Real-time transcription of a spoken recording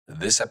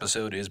This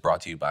episode is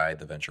brought to you by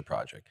the Venture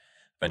Project.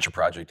 Venture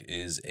Project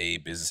is a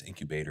business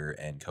incubator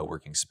and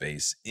co-working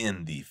space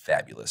in the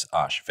fabulous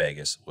Osh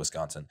Vegas,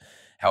 Wisconsin.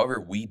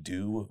 However, we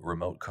do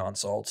remote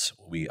consults.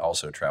 We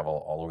also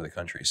travel all over the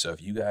country. So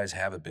if you guys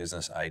have a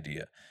business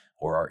idea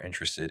or are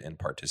interested in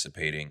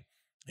participating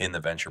in the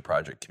Venture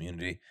Project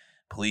community,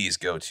 please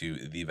go to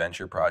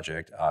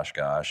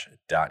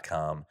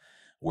theventureprojectoshkosh.com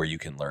where you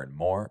can learn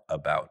more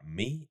about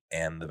me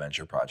and the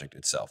Venture Project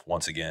itself.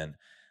 Once again,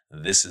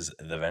 this is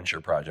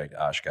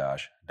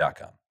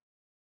theventureprojectoshkosh.com.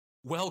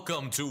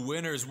 Welcome to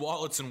Winners,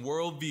 Wallets, and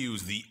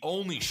Worldviews, the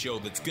only show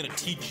that's going to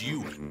teach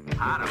you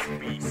how to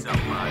be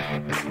somebody.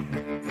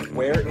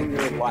 Where in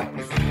your life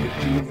did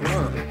you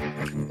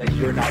learn that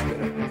you're not good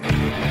at?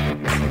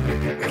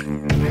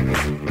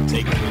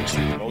 Take what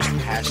you're most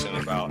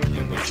passionate about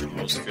and what you're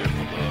most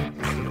fearful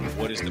of. And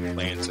what is the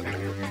plan to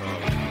overcome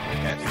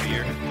that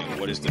fear? And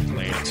what is the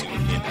plan to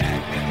enact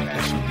that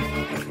passion?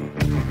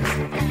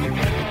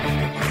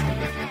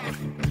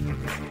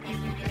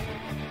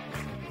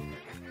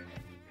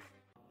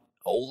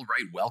 All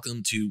right,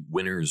 welcome to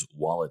Winners,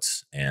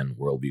 Wallets, and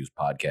Worldviews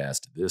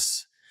podcast.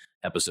 This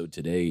episode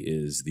today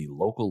is the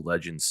Local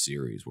Legends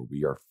series, where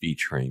we are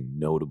featuring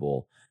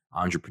notable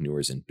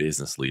entrepreneurs and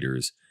business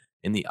leaders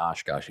in the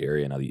Oshkosh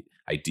area. Now, the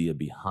idea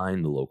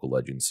behind the Local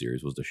Legends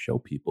series was to show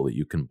people that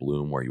you can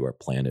bloom where you are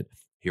planted.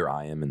 Here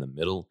I am in the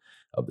middle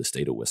of the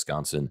state of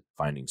Wisconsin,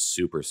 finding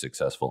super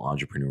successful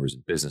entrepreneurs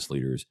and business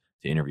leaders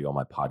to interview on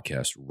my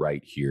podcast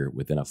right here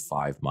within a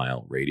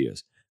 5-mile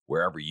radius.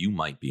 Wherever you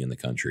might be in the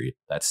country,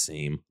 that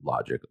same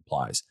logic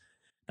applies.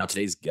 Now,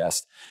 today's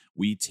guest,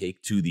 we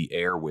take to the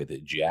air with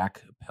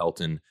Jack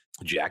Pelton.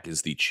 Jack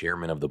is the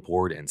chairman of the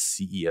board and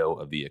CEO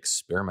of the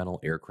Experimental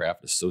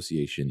Aircraft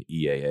Association,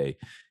 EAA.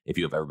 If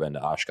you have ever been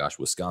to Oshkosh,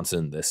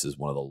 Wisconsin, this is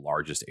one of the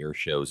largest air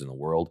shows in the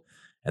world,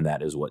 and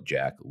that is what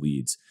Jack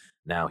leads.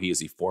 Now, he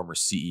is the former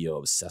CEO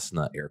of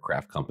Cessna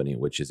Aircraft Company,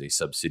 which is a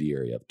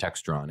subsidiary of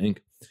Textron, Inc.,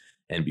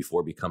 and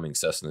before becoming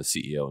Cessna's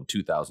CEO in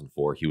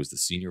 2004, he was the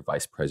senior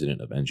vice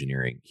president of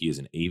engineering. He is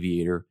an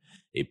aviator,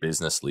 a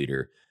business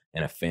leader,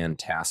 and a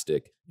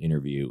fantastic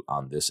interview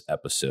on this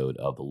episode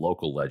of the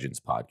Local Legends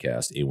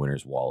podcast, a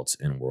Winners, Wallets,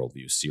 and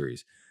Worldview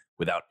series.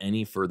 Without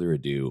any further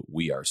ado,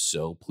 we are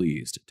so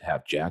pleased to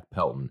have Jack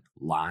Pelton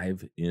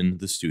live in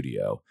the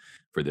studio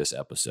for this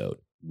episode.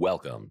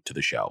 Welcome to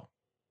the show.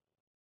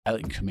 I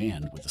like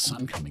command with the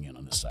sun coming in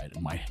on the side,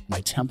 and my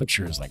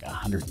temperature is like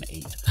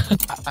 108.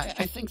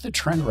 I think the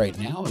trend right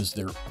now is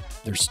there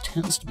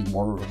tends to be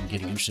more of them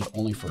getting interested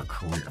only for a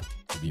career,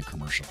 to be a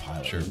commercial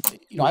pilot. Sure.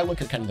 You know, I look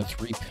at kind of the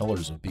 3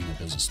 pillars of being a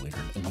business leader,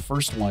 and the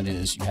first one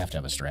is you have to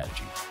have a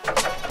strategy.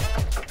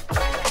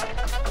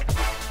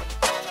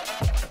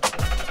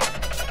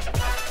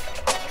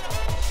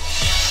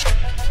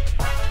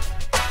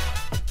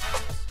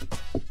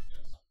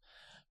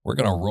 We're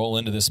going to roll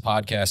into this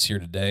podcast here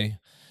today.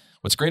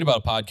 What's great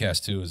about a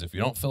podcast, too, is if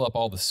you don't fill up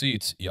all the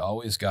seats, you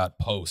always got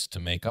posts to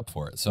make up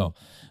for it. So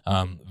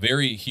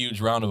very huge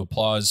round of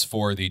applause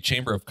for the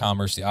Chamber of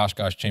Commerce, the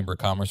Oshkosh Chamber of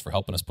Commerce, for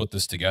helping us put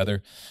this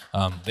together.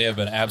 They have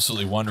been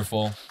absolutely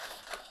wonderful.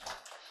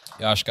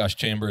 The Oshkosh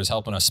Chamber is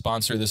helping us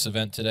sponsor this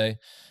event today.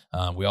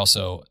 We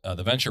also,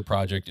 the Venture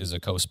Project is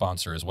a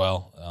co-sponsor as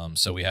well.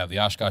 So we have the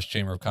Oshkosh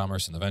Chamber of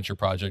Commerce and the Venture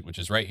Project, which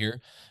is right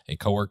here, a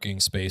co-working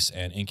space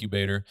and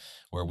incubator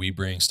where we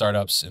bring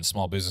startups and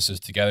small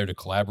businesses together to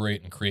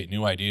collaborate and create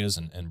new ideas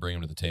and bring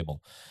them to the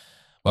table.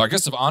 Well, our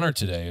guest of honor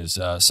today is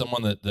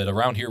someone that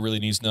around here really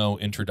needs no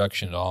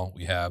introduction at all.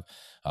 We have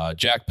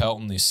Jack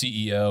Pelton, the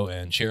CEO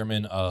and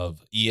chairman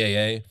of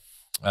EAA.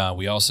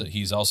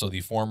 He's also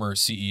the former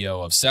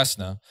CEO of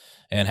Cessna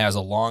and has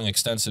a long,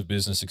 extensive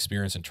business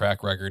experience and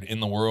track record in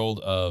the world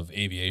of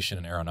aviation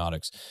and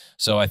aeronautics.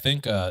 So I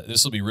think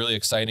this will be really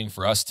exciting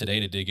for us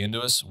today to dig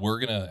into us. We're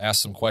going to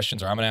ask some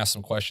questions, or I'm going to ask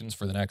some questions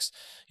for the next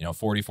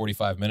 40,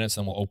 45 minutes.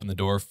 Then we'll open the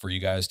door for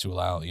you guys to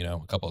allow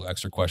a couple of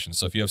extra questions.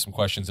 So if you have some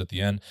questions at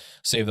the end,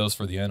 save those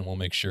for the end. We'll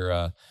make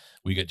sure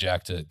we get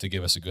Jack to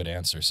give us a good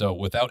answer. So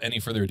without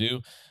any further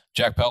ado,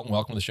 Jack Pelton,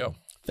 welcome to the show.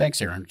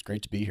 Thanks, Aaron. It's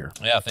great to be here.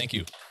 Yeah, thank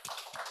you.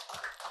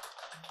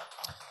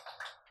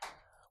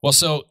 Well,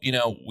 so,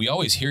 we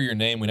always hear your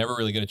name. We never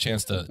really get a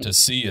chance to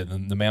see you,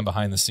 the man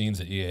behind the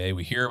scenes at EAA.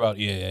 We hear about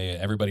EAA.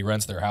 Everybody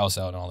rents their house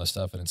out and all this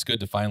stuff, and it's good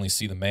to finally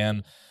see the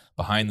man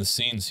behind the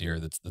scenes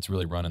here that's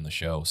really running the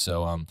show.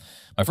 So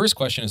my first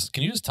question is,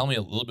 can you just tell me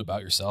a little bit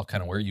about yourself,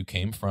 kind of where you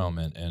came from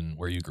and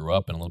where you grew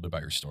up, and a little bit about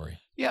your story?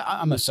 Yeah,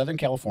 I'm a Southern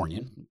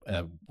Californian.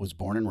 Was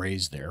born and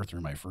raised there through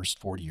my first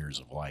 40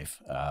 years of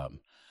life.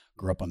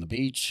 Grew up on the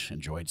beach,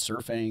 enjoyed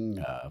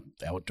surfing,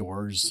 the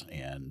outdoors,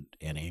 and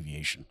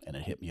aviation. And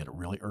it hit me at a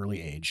really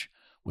early age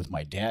with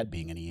my dad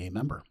being an EA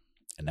member.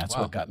 And that's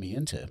what got me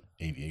into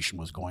aviation,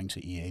 was going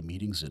to EA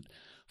meetings at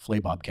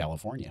Flaybob,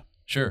 California.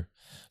 Sure.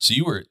 So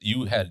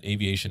you had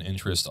aviation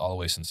interest all the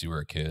way since you were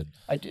a kid.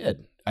 I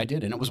did.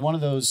 And it was one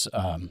of those,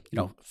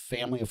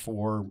 family of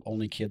 4,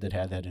 only kid that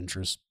had that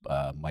interest.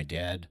 My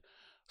dad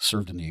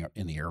served in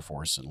the Air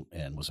Force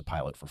and was a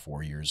pilot for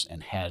 4 years,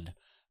 and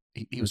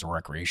he was a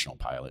recreational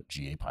pilot,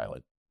 GA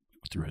pilot,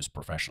 through his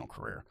professional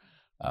career.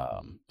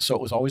 So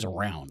it was always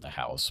around the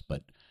house,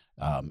 but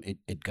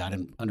it got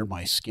under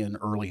my skin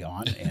early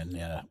on,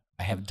 and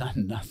I have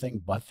done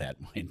nothing but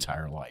that my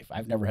entire life.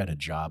 I've never had a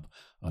job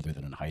other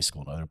than in high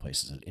school and other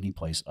places, at any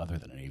place other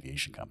than an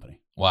aviation company.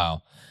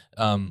 Wow.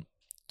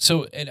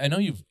 So, and I know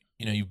you've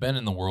been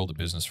in the world of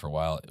business for a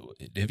while.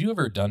 Have you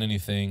ever done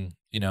anything,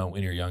 in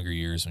your younger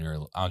years when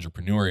you're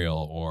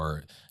entrepreneurial,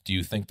 or do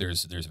you think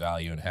there's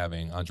value in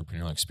having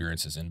entrepreneurial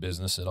experiences in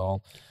business at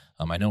all?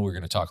 I know we're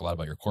going to talk a lot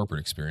about your corporate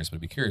experience, but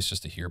I'd be curious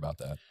just to hear about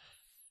that.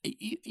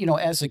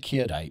 As a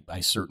kid, I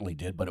certainly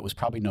did, but it was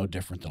probably no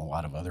different than a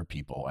lot of other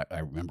people. I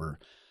remember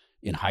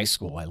in high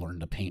school, I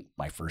learned to paint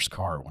my first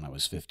car when I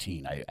was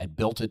 15. I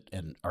built it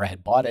I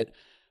had bought it,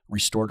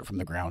 restored it from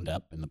the ground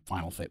up, and the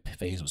final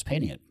phase was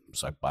painting it.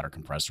 So I bought a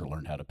compressor,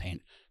 learned how to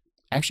paint.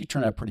 Actually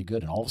turned out pretty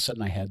good, and all of a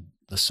sudden I had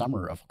the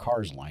summer of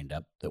cars lined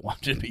up that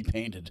wanted to be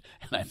painted,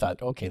 and I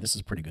thought, okay, this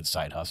is a pretty good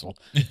side hustle.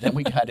 Then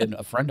we got in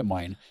a friend of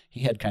mine.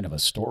 He had kind of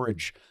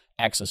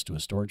access to a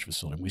storage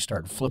facility, and we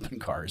started flipping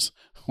cars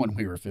when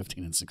we were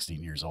 15 and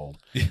 16 years old.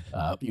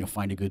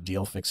 Find a good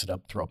deal, fix it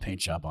up, throw a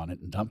paint job on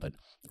it, and dump it.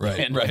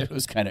 Right. That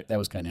was kind of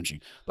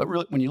interesting. But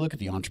really, when you look at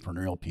the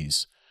entrepreneurial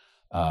piece,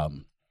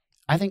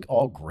 I think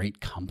all great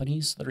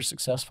companies that are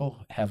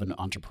successful have an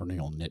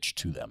entrepreneurial niche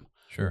to them.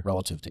 Sure.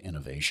 Relative to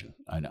innovation.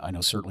 I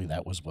know certainly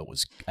that was what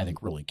was, I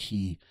think, really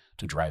key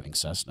to driving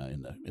Cessna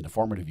in the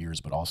formative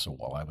years, but also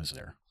while I was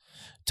there.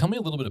 Tell me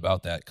a little bit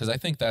about that, because I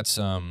think that's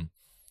in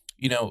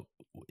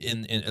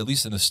at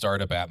least in the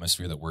startup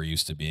atmosphere that we're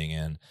used to being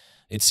in,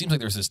 it seems like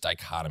there's this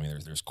dichotomy.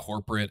 There's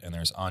corporate and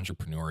there's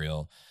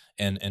entrepreneurial.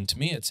 And to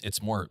me,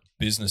 it's more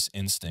business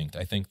instinct.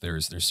 I think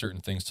there's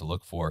certain things to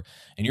look for.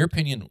 In your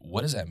opinion,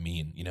 what does that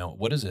mean?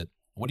 What is it?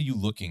 What are you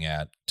looking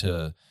at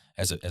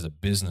as a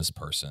business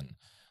person?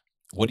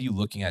 What are you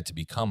looking at to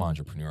become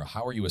entrepreneurial?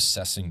 How are you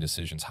assessing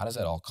decisions? How does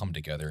that all come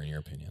together, in your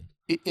opinion?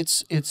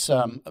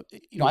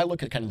 I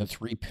look at kind of the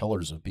three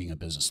pillars of being a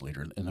business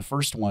leader. And the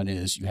first one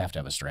is you have to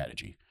have a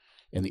strategy.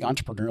 And the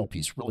entrepreneurial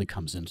piece really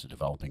comes into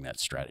developing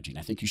that strategy. And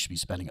I think you should be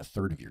spending a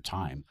third of your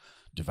time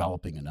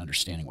developing and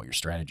understanding what your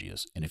strategy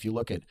is. And if you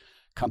look at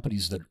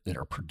companies that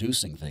are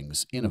producing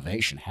things,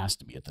 innovation has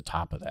to be at the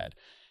top of that.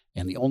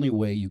 And the only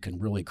way you can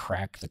really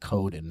crack the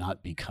code and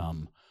not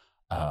become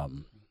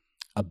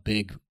a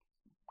big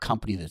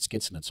company that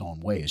gets in its own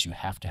way is you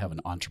have to have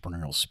an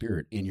entrepreneurial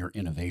spirit in your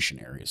innovation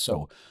areas.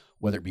 So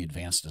whether it be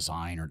advanced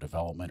design or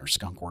development or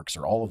skunkworks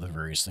or all of the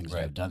various things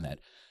that have done that,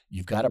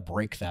 you've got to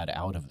break that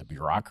out of the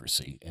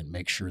bureaucracy and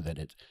make sure that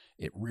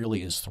it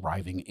really is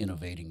thriving,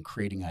 innovating,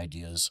 creating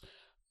ideas.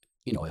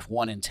 If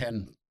 1 in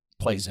 10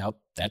 plays out,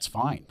 that's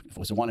fine. If it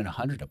was a 1 in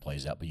 100 that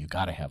plays out, but you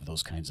got to have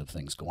those kinds of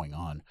things going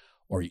on,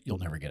 or you'll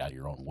never get out of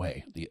your own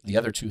way. The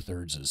other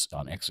 2/3 is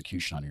on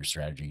execution on your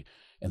strategy,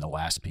 and the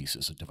last piece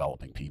is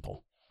developing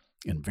people.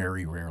 And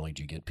very rarely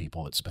do you get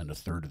people that spend a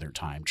third of their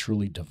time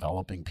truly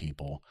developing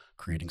people,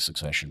 creating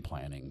succession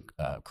planning,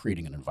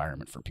 creating an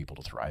environment for people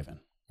to thrive in.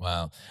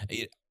 Wow.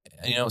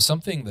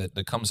 Something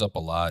that comes up a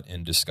lot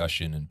in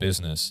discussion in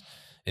business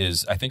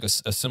is, I think, a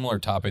similar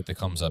topic that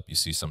comes up you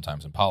see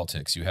sometimes in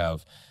politics. You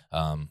have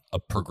a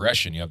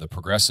progression. You have the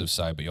progressive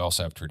side, but you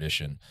also have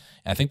tradition.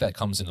 And I think that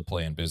comes into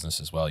play in business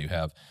as well. You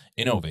have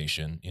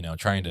innovation,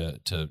 trying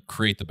to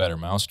create the better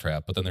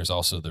mousetrap, but then there's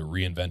also the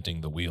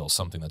reinventing the wheel,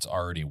 something that's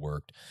already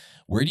worked.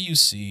 Where do you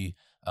see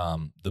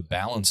the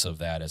balance of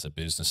that as a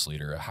business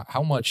leader?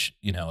 How much,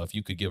 if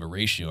you could give a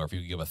ratio, or if you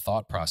could give a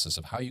thought process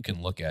of how you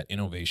can look at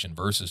innovation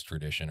versus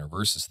tradition or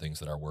versus things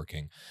that are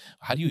working,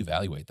 how do you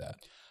evaluate that?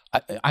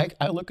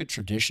 I look at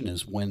tradition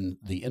as when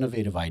the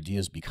innovative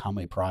ideas become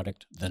a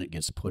product, then it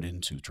gets put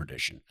into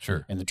tradition.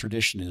 Sure. And the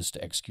tradition is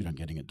to execute on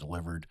getting it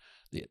delivered.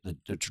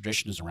 The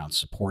tradition is around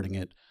supporting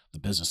it, the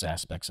business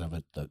aspects of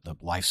it, the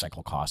life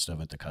cycle cost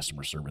of it, the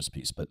customer service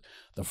piece. But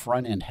the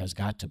front end has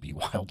got to be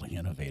wildly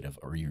innovative,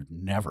 or you're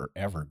never,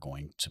 ever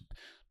going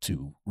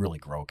to really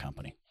grow a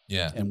company.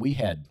 Yeah. And we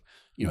had,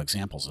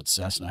 examples at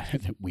Cessna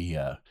that we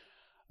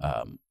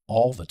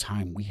all the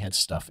time we had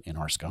stuff in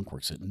our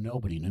skunkworks that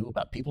nobody knew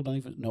about. People don't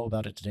even know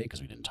about it today because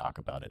we didn't talk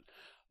about it.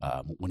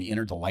 When we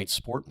entered the light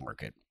sport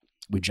market,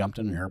 we jumped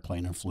in an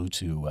airplane and flew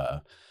to,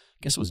 I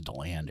guess it was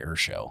DeLand Air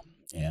Show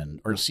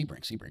or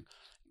Sebring,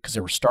 because they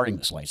were starting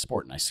this light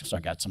sport. And so I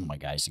got some of my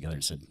guys together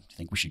and said, "Do you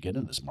think we should get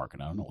into this market?"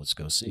 "I don't know. Let's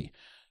go see."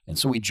 And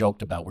so we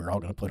joked about we're all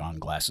going to put on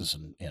glasses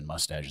and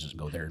mustaches and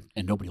go there,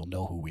 and nobody will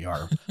know who we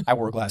are. I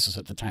wore glasses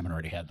at the time and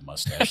already had the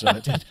mustache, so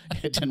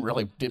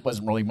it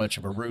wasn't really much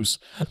of a ruse.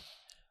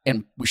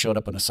 And we showed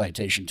up in a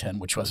Citation 10,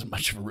 which wasn't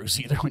much of a ruse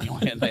either when you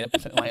land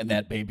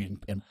that baby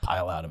and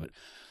pile out of it.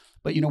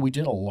 But, we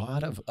did a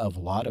lot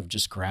of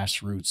just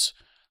grassroots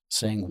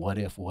saying, what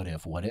if?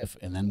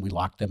 And then we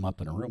locked them up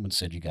in a room and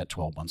said, you got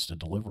 12 months to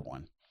deliver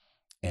one.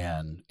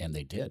 And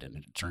they did. And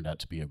it turned out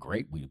to be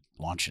we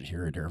launched it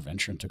here at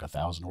AirVenture and took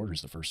 1,000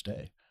 orders the first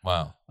day.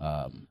 Wow.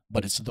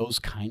 But it's those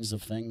kinds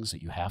of things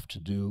that you have to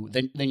do.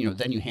 Then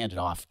you hand it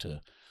off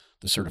to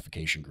the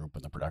certification group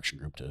and the production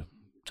group to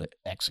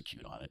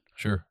execute on it.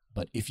 Sure.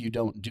 But if you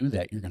don't do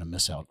that, you're going to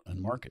miss out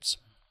on markets.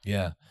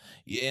 Yeah.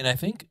 And I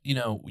think,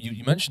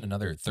 you mentioned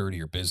another third of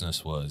your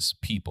business was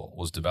people,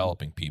 was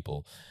developing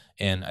people.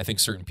 And I think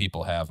certain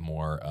people have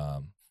more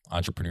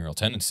entrepreneurial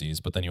tendencies,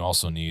 but then you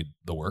also need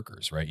the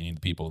workers, right? You need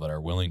the people that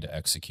are willing to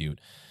execute.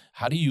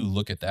 How do you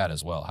look at that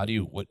as well? How do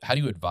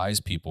you advise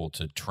people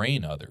to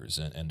train others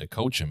and to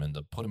coach them and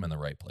to put them in the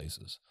right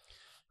places?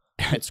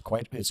 It's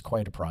quite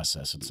a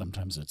process, and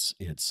sometimes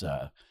it's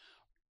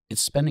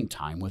spending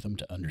time with them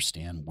to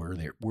understand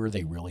where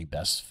they really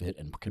best fit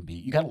and can be.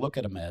 You got to look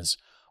at them as,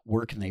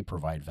 where can they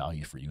provide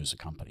value for you as a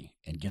company,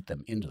 and get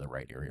them into the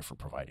right area for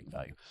providing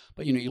value.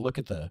 But you look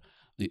at the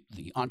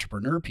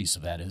entrepreneur piece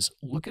of that is,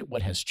 look at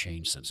what has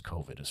changed since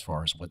COVID as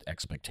far as what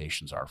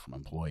expectations are from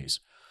employees.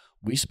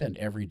 We spend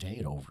every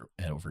day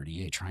at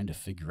EA trying to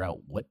figure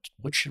out what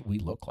should we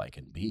look like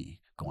and be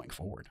going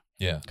forward.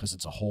 Yeah, because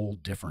it's a whole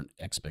different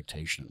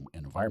expectation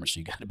and environment. So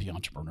you got to be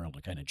entrepreneurial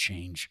to kind of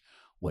change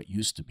what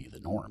used to be the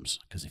norms.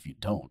 Because if you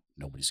don't,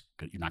 you're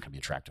not going to be an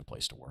attractive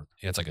place to work.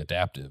 Yeah, it's like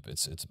adaptive.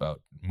 It's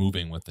about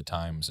moving with the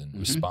times and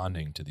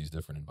responding to these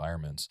different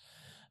environments.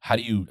 How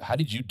did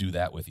you do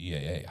that with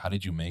EAA? How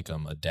did you make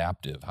them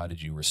adaptive? How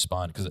did you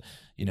respond? Because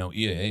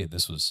EAA,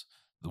 this was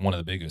one of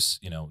the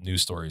biggest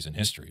news stories in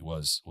history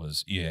was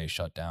EAA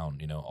shut down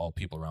all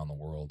people around the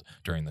world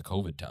during the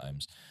COVID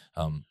times.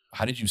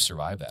 How did you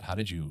survive that?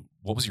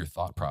 What was your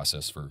thought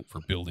process for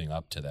building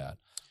up to that?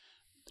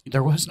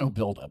 There was no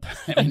buildup.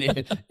 I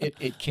mean,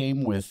 it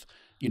came with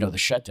the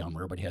shutdown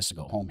where everybody has to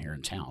go home here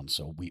in town.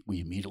 So we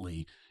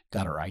immediately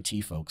got our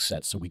IT folks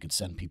set so we could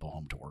send people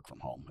home to work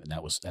from home, and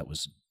that was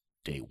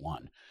day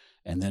one.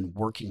 And then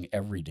working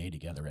every day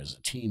together as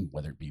a team,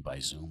 whether it be by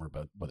Zoom or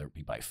whether it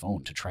be by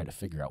phone, to try to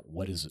figure out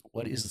what is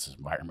this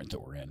environment that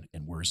we're in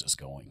and where is this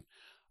going,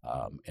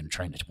 and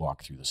trying to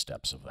walk through the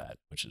steps of that,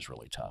 which is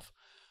really tough.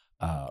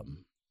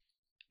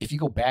 If you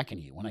go back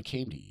when I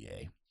came to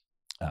EA,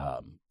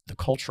 the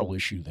cultural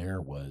issue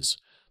there was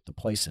the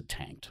place had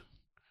tanked,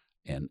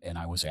 and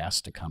I was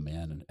asked to come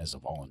in as a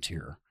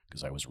volunteer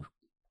because I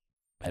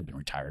had been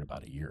retired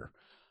about a year,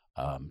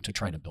 to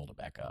try to build it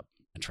back up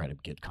and try to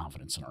get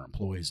confidence in our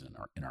employees and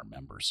in our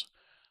members.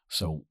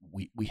 So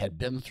we had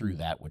been through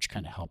that, which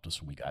kind of helped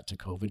us when we got to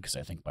COVID, because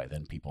I think by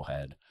then people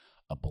had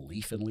a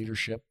belief in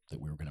leadership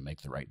that we were going to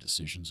make the right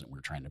decisions and we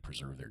were trying to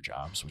preserve their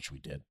jobs, which we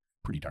did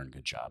pretty darn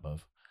good job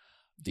of.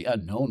 The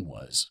unknown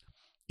was,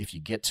 if you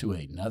get to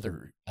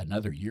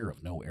another year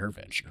of no air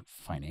venture,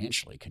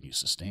 financially, can you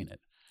sustain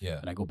it? Yeah.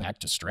 And I go back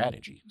to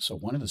strategy. So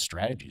one of the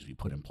strategies we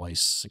put in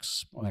place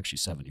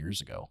 7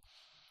 years ago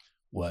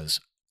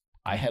was,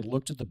 I had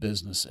looked at the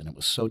business and it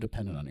was so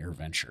dependent on air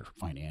venture,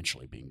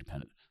 financially being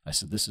dependent. I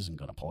said, this isn't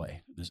going to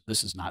play.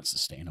 This is not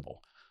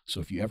sustainable.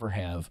 So if you ever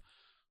have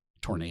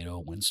tornado,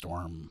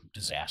 windstorm,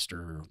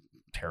 disaster,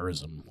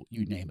 terrorism,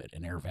 you name it,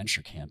 and air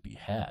venture can't be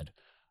had,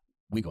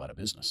 we go out of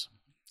business.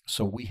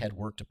 So we had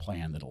worked a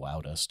plan that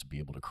allowed us to be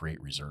able to create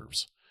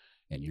reserves,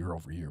 and year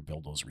over year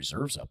build those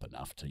reserves up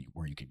enough to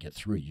where you could get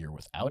through a year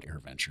without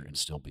air venture and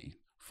still be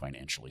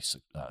financially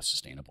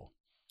sustainable.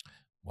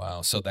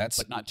 Wow. So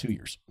but not 2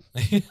 years.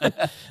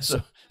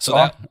 So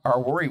our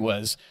worry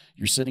was,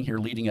 you're sitting here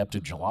leading up to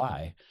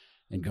July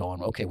and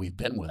going, okay, we've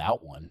been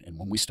without one. And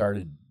when we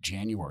started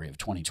January of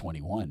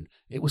 2021,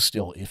 it was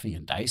still iffy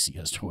and dicey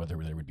as to whether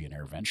there would be an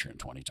air venture in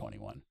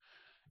 2021.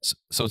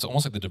 So it's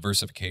almost like the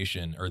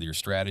diversification or your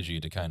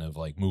strategy to kind of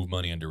like move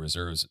money into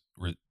reserves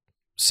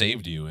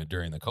saved you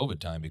during the COVID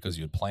time, because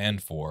you had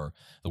planned for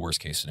the worst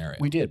case scenario.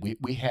 We did.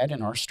 We had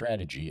in our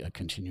strategy a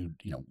continued,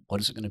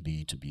 what is it going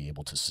to be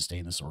able to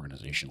sustain this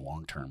organization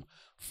long term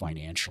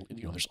financially?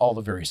 There's all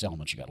the various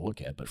elements you got to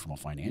look at, but from a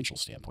financial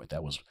standpoint,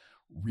 that was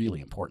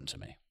really important to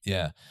me.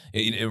 Yeah.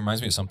 It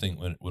reminds me of something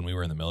when we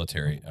were in the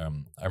military.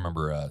 I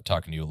remember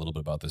talking to you a little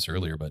bit about this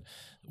earlier, but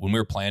when we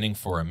were planning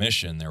for a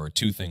mission, there were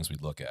two things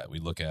we'd look at.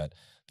 We'd look at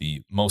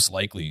the most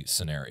likely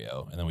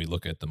scenario, and then we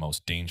look at the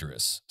most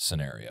dangerous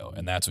scenario,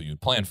 and that's what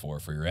you'd plan for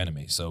your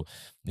enemy. So,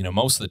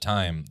 most of the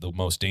time, the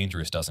most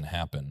dangerous doesn't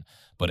happen,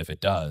 but if it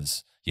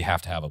does, you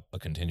have to have a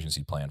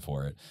contingency plan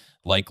for it.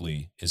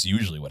 Likely is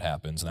usually what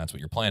happens, and that's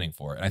what you're planning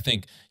for. And I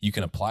think you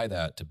can apply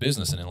that to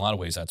business, and in a lot of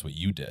ways, that's what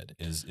you did,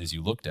 is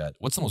you looked at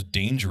what's the most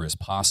dangerous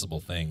possible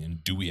thing,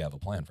 and do we have a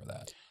plan for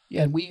that?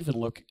 Yeah, and we even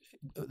look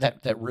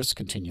that risk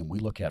continuum we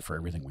look at for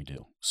everything we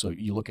do. So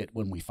you look at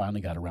when we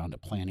finally got around to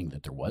planning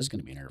that there was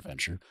going to be an air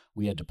venture,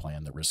 we had to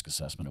plan the risk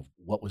assessment of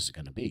what was it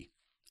going to be.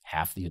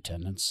 Half the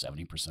attendance,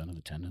 70% of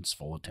the attendance,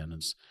 full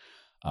attendance,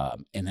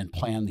 and then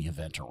plan the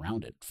event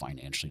around it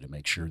financially to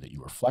make sure that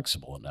you were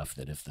flexible enough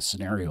that if the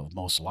scenario of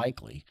most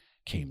likely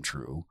came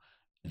true,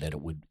 that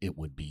it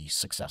would be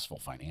successful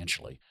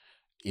financially.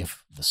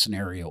 If the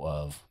scenario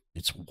of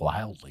it's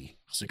wildly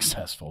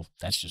successful,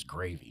 that's just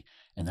gravy.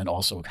 And then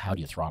also, how do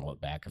you throttle it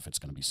back if it's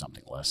going to be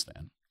something less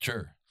than?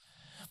 Sure.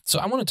 So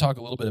I want to talk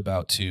a little bit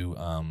about too,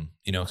 kind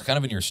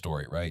of in your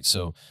story, right?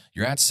 So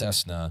you're at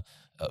Cessna.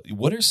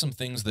 What are some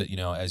things that,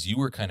 as you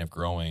were kind of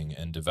growing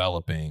and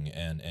developing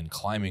and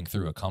climbing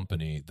through a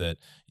company, that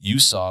you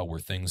saw were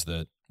things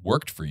that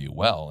worked for you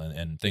well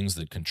and things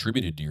that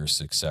contributed to your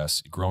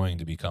success growing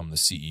to become the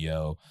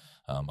CEO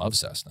of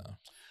Cessna?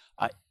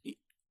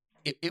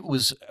 It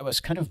was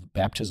kind of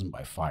baptism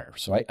by fire.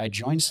 So I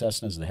joined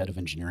Cessna as the head of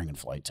engineering and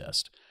flight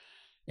test.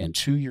 And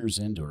 2 years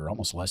into it, or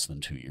almost less than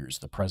 2 years,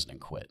 the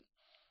president quit.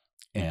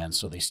 And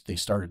so they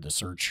started the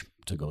search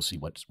to go see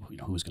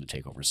who was going to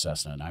take over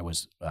Cessna. And I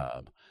was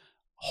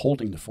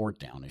holding the fort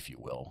down, if you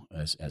will,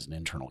 as an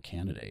internal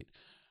candidate.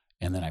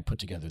 And then I put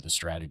together the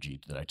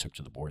strategy that I took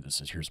to the board that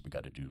says, here's what we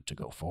got to do to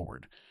go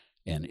forward.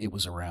 And it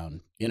was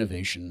around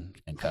innovation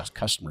and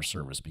customer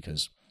service,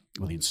 because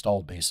with the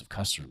installed base of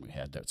customers we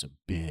had, that's a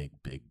big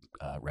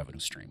revenue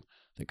stream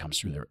that comes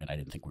through there. And I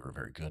didn't think we were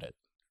very good at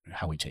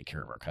how we take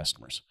care of our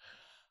customers.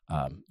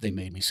 They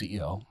made me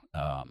CEO.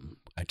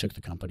 I took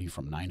the company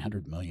from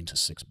 $900 million to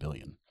 $6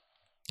 billion.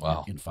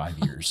 Wow. In 5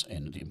 years.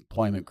 And the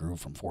employment grew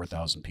from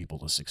 4,000 people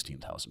to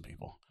 16,000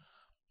 people.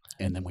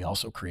 And then we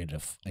also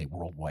created a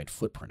worldwide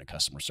footprint of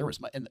customer service.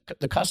 And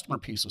the customer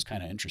piece was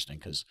kind of interesting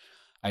because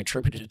I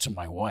attributed it to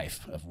my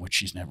wife, of which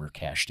she's never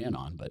cashed in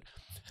on. But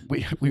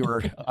we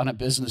were on a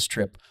business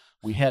trip.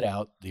 We head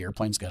out. The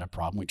airplane's got a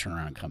problem. We turn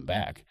around and come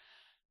back.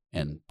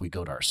 And we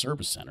go to our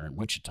service center in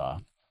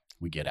Wichita.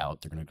 We get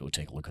out. They're going to go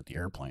take a look at the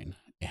airplane.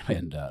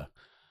 And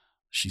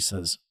she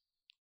says,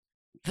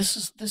 this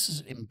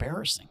is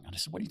embarrassing. And I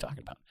said, what are you talking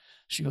about?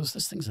 She goes,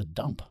 this thing's a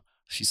dump.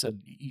 She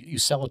said, you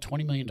sell a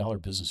 $20 million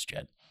business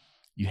jet.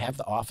 You have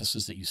the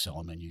offices that you sell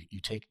them in.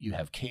 You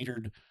have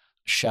catered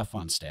chef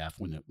on staff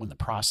when the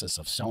process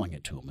of selling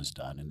it to them is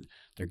done, and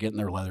they're getting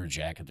their leather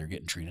jacket. They're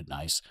getting treated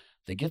nice.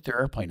 They get their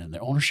airplane, and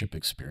their ownership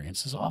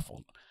experience is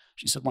awful.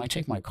 She said, when I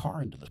take my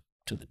car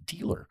to the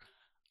dealer,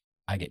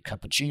 I get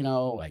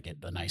cappuccino, I get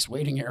a nice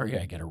waiting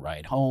area, I get a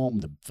ride home.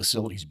 The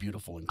facility's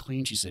beautiful and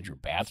clean. She said, your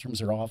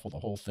bathrooms are awful, the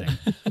whole thing.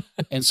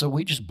 And so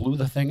we just blew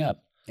the thing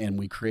up, and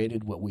we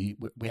created what we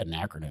had an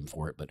acronym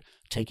for it, but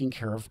taking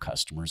care of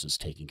customers is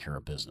taking care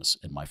of business.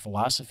 And my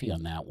philosophy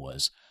on that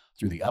was,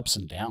 through the ups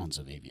and downs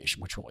of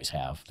aviation, which we always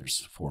have,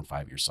 there's 4 and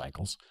 5 year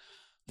cycles,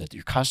 that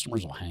your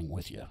customers will hang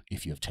with you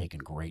if you have taken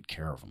great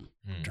care of them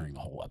during the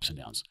whole ups and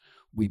downs.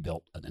 We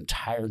built an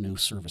entire new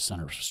service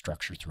center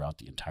structure throughout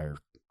the entire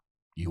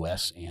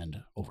U.S.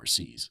 and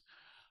overseas,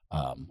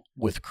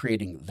 with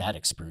creating that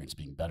experience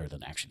being better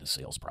than actually the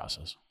sales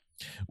process.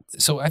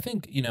 So I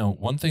think,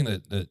 one thing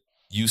that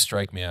you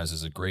strike me as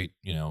is a great,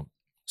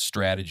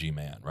 strategy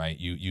man, right?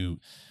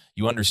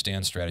 You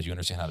understand strategy, you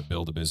understand how to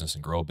build a business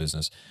and grow a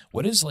business.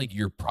 What is like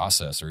your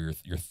process or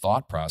your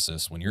thought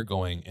process when you're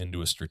going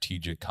into a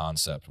strategic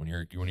concept, when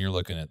you're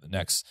looking at the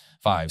next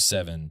 5,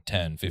 7,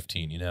 10,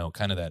 15,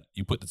 kind of that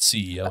you put the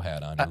CEO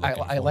hat on.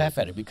 I laugh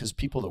at it because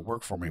people that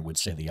work for me would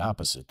say the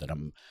opposite, that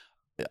I'm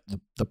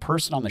the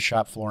person on the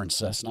shop floor in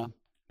Cessna.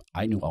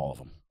 I knew all of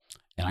them,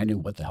 and I knew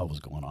what the hell was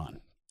going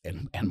on.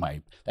 And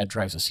that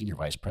drives a senior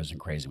vice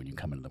president crazy when you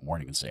come in the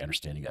morning and say, I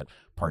understand you got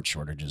part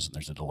shortages and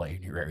there's a delay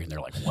in your area. And they're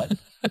like, what?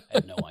 I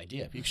had no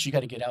idea. Because you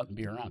got to get out and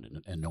be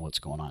around and know what's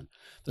going on.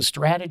 The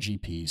strategy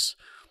piece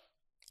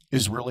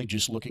is really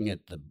just looking at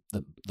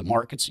the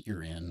markets that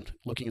you're in,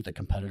 looking at the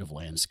competitive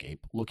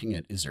landscape, looking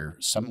at, is there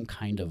some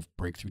kind of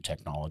breakthrough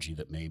technology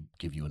that may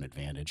give you an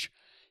advantage?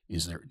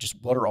 Is there just,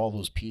 what are all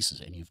those pieces?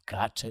 And you've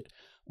got to,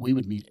 we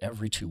would meet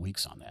every 2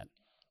 weeks on that.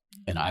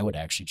 And I would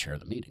actually chair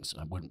the meetings.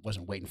 I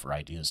wasn't waiting for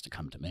ideas to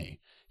come to me.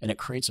 And it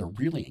creates a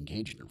really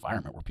engaging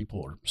environment where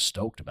people are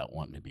stoked about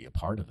wanting to be a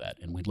part of that.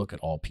 And we look at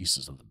all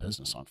pieces of the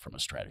business from a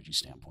strategy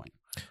standpoint.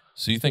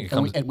 So you think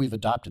and we've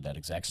adopted that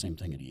exact same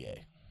thing at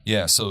EA.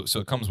 Yeah. So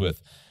it comes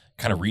with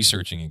kind of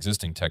researching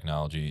existing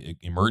technology,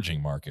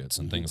 emerging markets,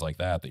 and things like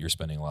that you're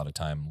spending a lot of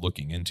time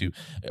looking into.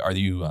 Are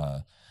you,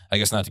 I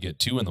guess not to get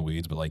too in the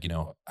weeds, but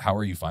how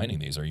are you finding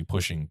these? Are you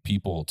pushing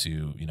people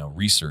to,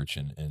 research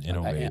and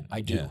innovate?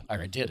 I do. Yeah.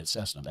 I did at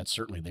Cessna. That's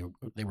certainly,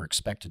 they were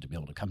expected to be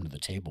able to come to the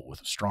table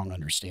with strong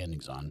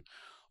understandings on,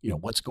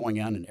 what's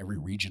going on in every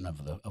region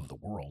of the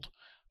world.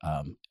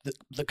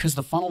 Because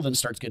the funnel then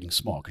starts getting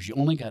small because you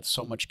only got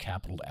so much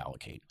capital to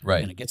allocate.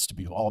 Right. And it gets to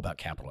be all about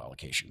capital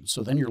allocation.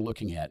 So then you're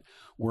looking at,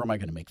 where am I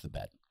going to make the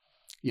bet?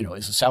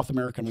 Is the South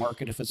American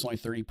market, if it's only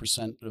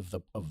 30% of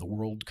the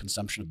world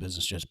consumption of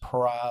business jets,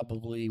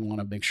 probably want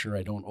to make sure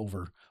I don't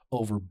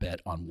over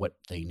bet on what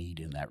they need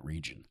in that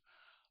region.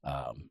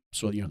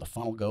 So the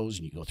funnel goes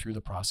and you go through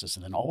the process,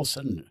 and then all of a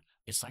sudden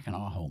it's like an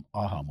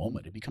aha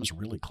moment. It becomes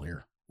really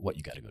clear what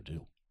you got to go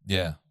do.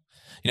 Yeah,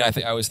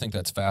 I always think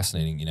that's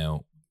fascinating.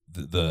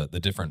 The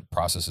different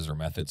processes or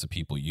methods that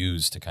people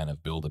use to kind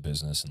of build a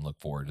business and look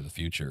forward to the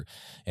future.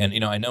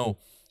 And I know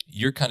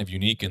you're kind of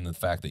unique in the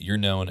fact that you're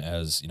known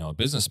as, a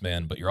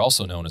businessman, but you're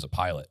also known as a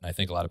pilot. And I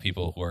think a lot of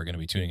people who are going to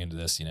be tuning into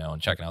this,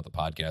 and checking out the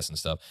podcast and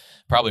stuff,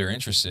 probably are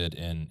interested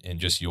in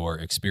just your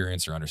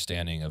experience or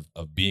understanding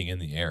of being in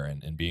the air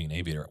and being an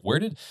aviator.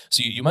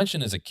 So you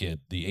mentioned as a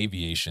kid, the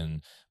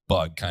aviation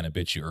bug kind of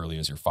bit you early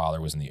as your father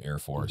was in the Air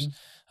Force.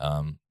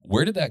 Mm-hmm.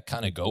 Where did that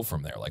kind of go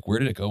from there? Like, where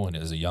did it go in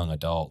as a young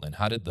adult, and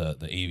how did the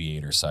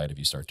aviator side of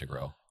you start to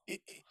grow?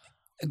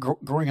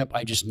 Growing up,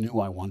 I just knew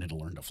I wanted to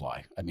learn to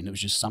fly. I mean, it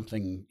was just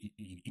something.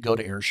 You go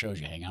to air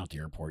shows, you hang out at the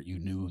airport. You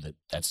knew that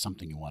that's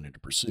something you wanted to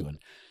pursue. And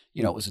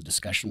you know, it was a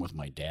discussion with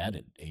my dad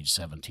at age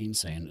 17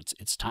 saying,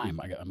 it's time.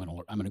 I'm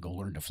going to go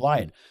learn to fly.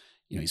 And,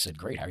 you know, he said,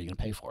 great. How are you going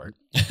to pay for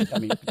it? I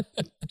mean,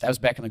 that was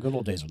back in the good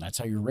old days when that's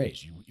how you're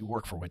raised. You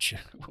work for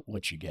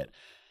what you get.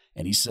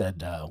 And he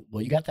said,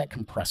 well, you got that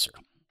compressor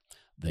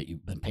that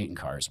you've been painting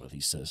cars with. He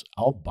says,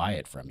 I'll buy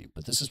it from you,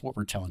 but this is what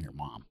we're telling your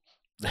mom,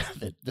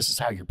 that this is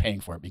how you're paying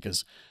for it,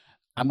 because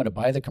I'm going to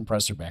buy the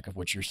compressor back, of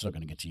which you're still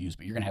going to get to use,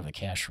 but you're going to have the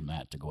cash from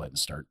that to go ahead and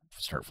start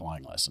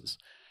flying lessons.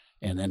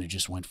 And then it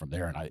just went from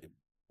there. And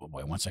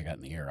once I got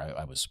in the air,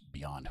 I was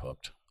beyond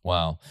hooked.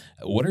 Wow.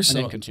 What are and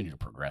some? then continue to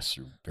progress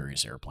through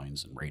various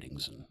airplanes and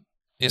ratings and.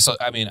 Yeah, so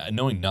I mean,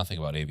 knowing nothing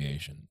about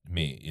aviation,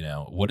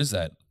 what is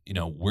that?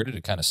 Where did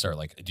it kind of start?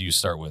 Like, do you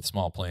start with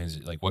small planes?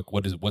 Like,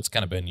 what's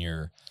kind of been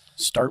your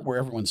start where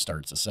everyone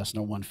starts? A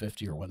Cessna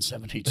 150 or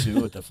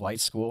 172 at the flight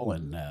school,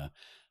 and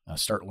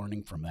start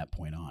learning from that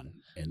point on.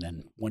 And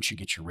then once you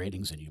get your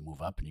ratings, and you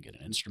move up, and you get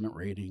an instrument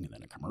rating, and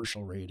then a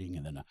commercial rating,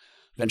 and then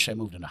eventually I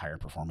moved into higher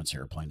performance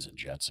airplanes and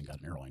jets, and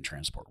got an airline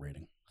transport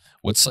rating.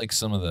 What's like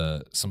some of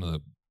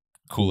the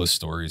coolest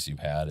stories you've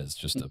had as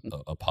just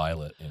a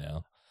pilot?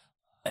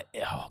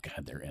 Oh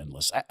God, they're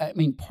endless. I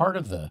mean, part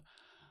of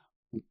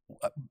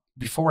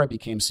before I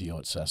became CEO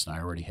at Cessna, I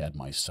already had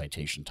my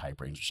citation type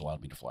ratings, which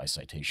allowed me to fly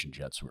citation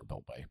jets that were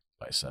built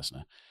by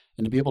Cessna,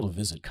 and to be able to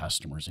visit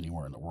customers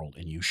anywhere in the world,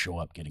 and you show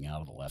up getting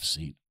out of the left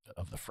seat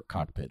of the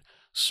cockpit,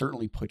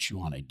 certainly puts you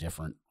on a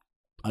different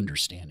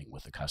understanding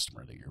with the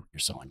customer that you're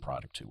selling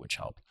product to, which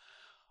helped.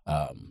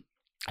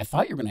 I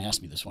thought you were going to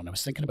ask me this one. I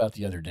was thinking about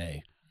the other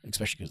day,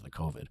 especially because of the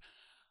COVID.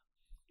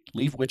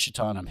 Leave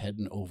Wichita, and I'm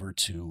heading over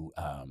to.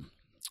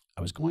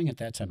 I was going at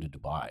that time to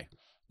Dubai,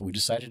 but we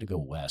decided to go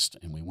west,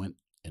 and we went.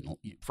 And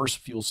first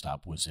fuel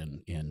stop was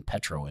in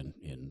Petro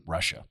in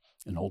Russia,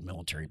 an old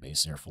military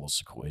base there full of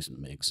Sukhois and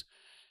MiGs.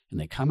 And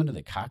they come into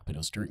the cockpit. It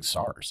was during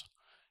SARS,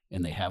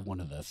 and they have one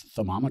of the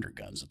thermometer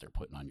guns that they're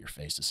putting on your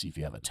face to see if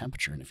you have a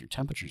temperature. And if your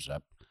temperature's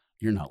up,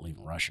 you're not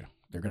leaving Russia.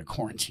 They're going to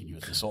quarantine you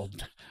at this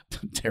old,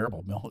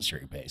 terrible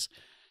military base.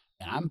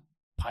 And I'm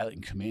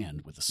piloting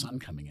command with the sun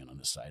coming in on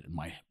the side, and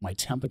my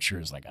temperature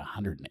is like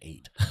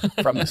 108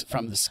 from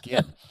the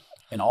skin,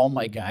 and all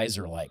my guys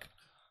are like,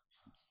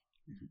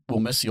 "We'll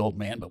miss the old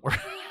man, but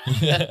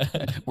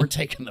we're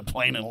taking the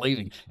plane and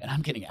leaving." And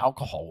I'm getting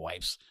alcohol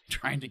wipes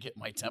trying to get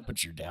my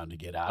temperature down to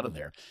get out of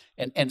there.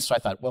 And so I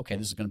thought, well, okay,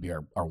 this is going to be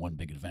our one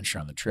big adventure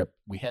on the trip.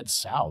 We head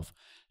south,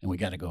 and we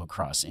got to go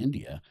across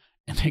India,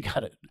 and they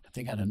got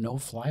a no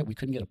fly. We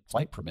couldn't get a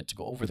flight permit to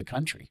go over the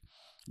country.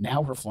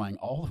 Now we're flying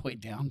all the way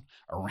down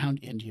around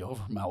India,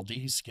 over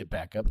Maldives, to get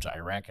back up to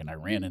Iraq and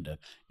Iran into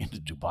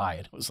Dubai.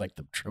 It was like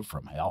the trip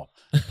from hell,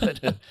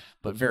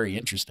 but very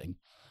interesting.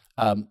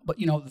 But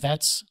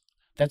that's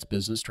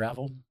business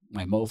travel.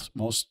 My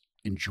most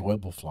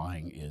enjoyable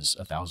flying is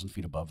 1,000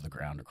 feet above the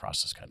ground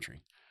across this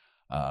country.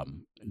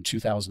 In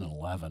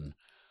 2011,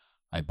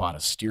 I bought a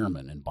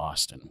Stearman in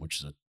Boston, which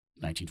is a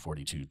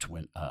 1942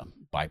 twin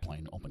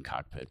biplane open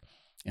cockpit,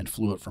 and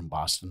flew it from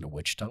Boston to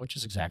Wichita, which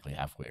is exactly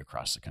halfway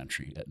across the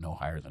country, at no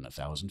higher than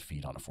 1,000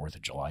 feet on a 4th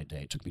of July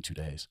day. It took me 2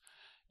 days.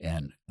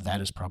 And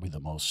that is probably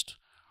the most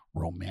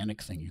romantic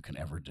thing you can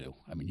ever do.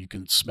 I mean, you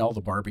can smell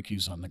the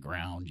barbecues on the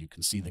ground. You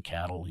can see the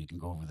cattle. You can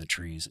go over the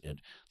trees.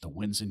 The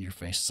wind's in your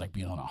face. It's like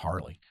being on a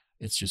Harley.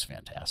 It's just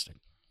fantastic.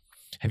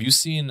 Have you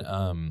seen,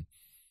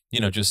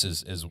 just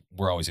as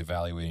we're always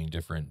evaluating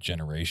different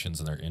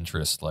generations and their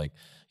interests, like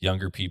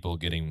younger people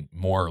getting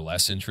more or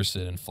less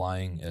interested in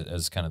flying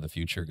as kind of the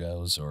future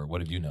goes, or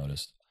what have you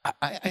noticed?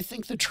 I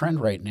think the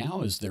trend right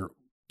now is there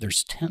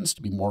tends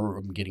to be more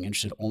of them getting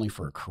interested only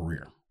for a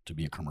career, to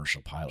be a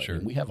commercial pilot. Sure.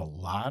 And we have a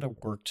lot of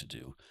work to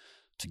do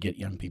to get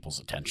young people's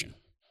attention,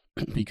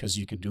 because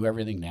you can do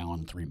everything now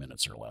in 3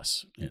 minutes or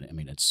less. I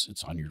mean,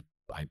 it's on your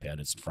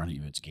iPad, it's in front of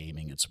you, it's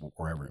gaming, it's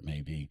wherever it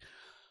may be.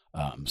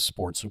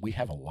 Sports. So we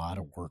have a lot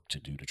of work to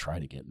do to try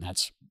to get, and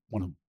that's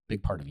one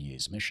big part of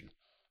EA's mission.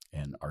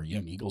 And our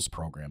Young Eagles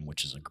program,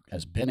 which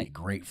has been a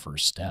great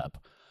first step.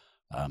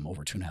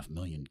 Over 2.5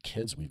 million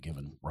kids we've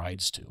given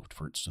rides to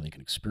so they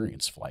can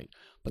experience flight.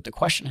 But the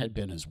question had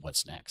been, is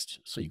what's next?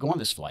 So you go on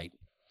this flight.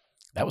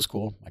 That was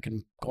cool. I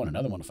can go on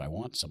another one if I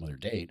want, some other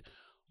date.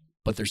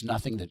 But there's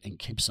nothing that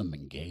keeps them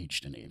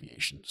engaged in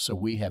aviation. So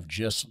we have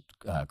just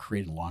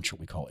created and launched what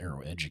we call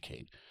Aero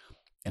Educate.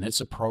 And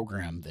it's a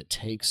program that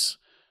takes,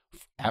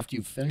 after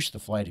you've finished the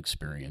flight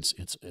experience,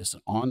 it's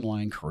an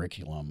online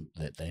curriculum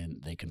that then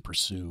they can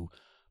pursue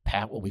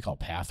what we call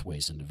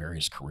pathways into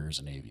various careers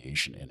in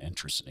aviation and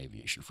interests in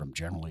aviation, from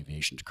general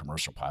aviation to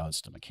commercial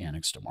pilots to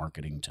mechanics to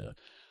marketing to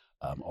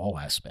all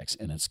aspects.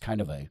 And it's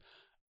kind of a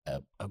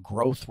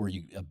growth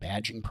a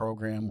badging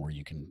program where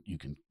you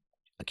can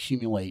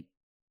accumulate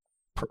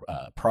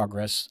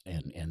progress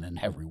and then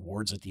have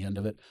rewards at the end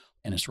of it.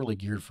 And it's really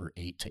geared for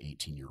 8 to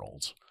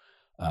 18-year-olds.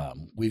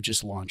 We've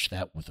just launched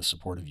that with the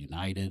support of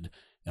United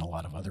and a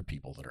lot of other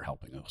people that are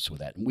helping us with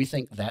that. And we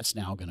think that's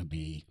now going to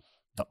be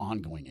the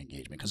ongoing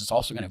engagement, because it's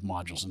also going to have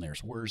modules in there.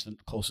 So where's the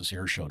closest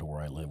air show to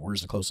where I live?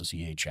 Where's the closest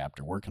EA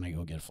chapter? Where can I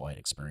go get a flight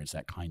experience?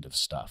 That kind of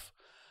stuff.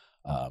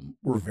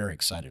 We're very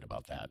excited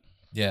about that.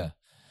 Yeah.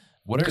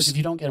 Because if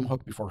you don't get them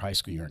hooked before high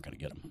school, you aren't going to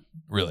get them.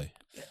 Really?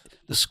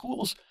 The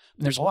schools,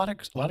 there's a lot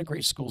of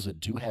great schools that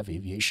do have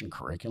aviation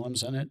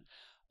curriculums in it,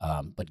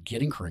 but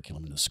getting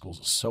curriculum in the schools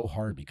is so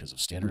hard because of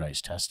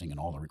standardized testing and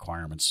all the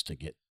requirements to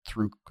get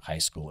through high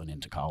school and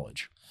into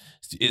college.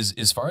 Is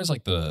as far as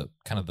like the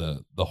kind of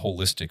the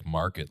holistic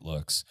market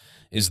looks,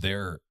 is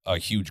there a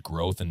huge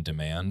growth in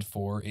demand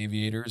for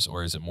aviators,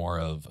 or is it more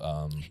of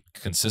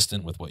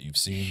consistent with what you've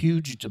seen?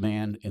 Huge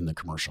demand in the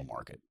commercial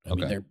market. I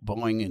Okay. mean,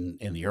 Boeing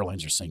and the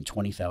airlines are saying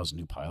 20,000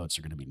 new pilots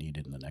are going to be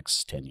needed in the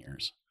next 10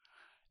 years.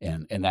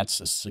 And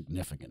that's a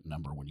significant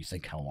number when you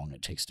think how long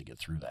it takes to get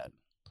through that.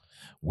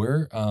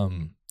 Where,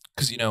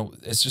 because,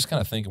 it's just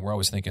kind of thinking, we're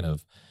always thinking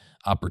of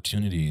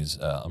opportunities,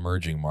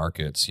 emerging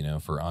markets,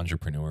 for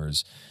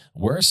entrepreneurs.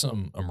 Where are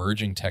some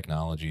emerging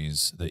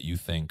technologies that you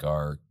think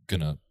are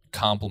going to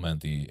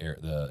complement the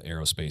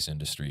aerospace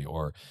industry,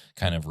 or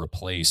kind of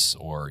replace,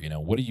 or,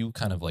 what are you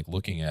kind of like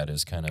looking at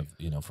as kind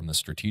of, from the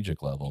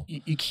strategic level?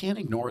 You can't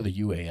ignore the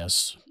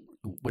UAS,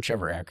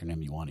 whichever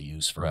acronym you want to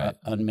use for Right.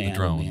 unmanned,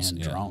 drones,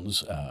 unmanned yeah.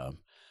 drones,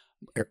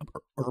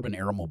 urban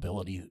air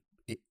mobility.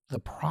 The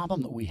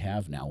problem that we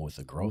have now with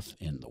the growth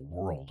in the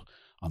world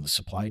on the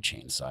supply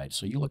chain side,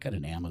 so you look at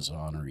an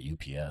Amazon or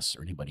UPS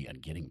or anybody on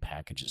getting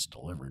packages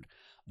delivered,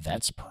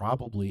 that's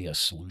probably a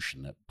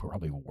solution that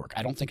probably will work.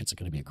 I don't think it's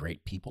going to be a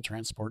great people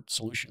transport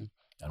solution.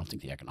 I don't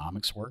think the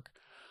economics work.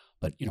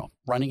 But,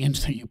 running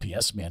into the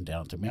UPS man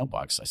down at the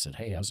mailbox, I said,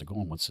 "Hey, how's it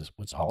going? What's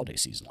the holiday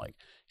season like?"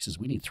 He says,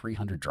 "We need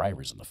 300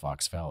 drivers in the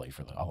Fox Valley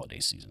for the holiday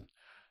season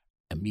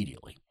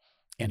immediately."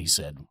 And he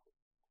said,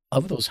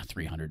 of those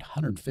 300,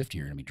 150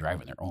 are going to be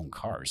driving their own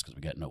cars because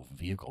we got no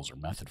vehicles or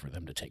method for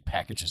them to take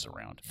packages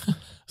around.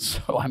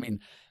 So, I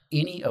mean,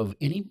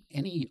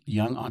 any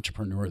young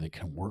entrepreneur that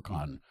can work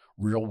on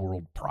real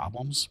world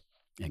problems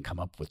and come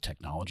up with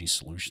technology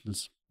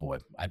solutions, boy,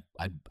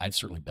 I'd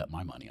certainly bet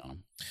my money on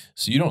them.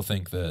 So you don't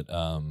think that,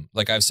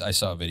 I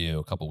saw a video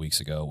a couple weeks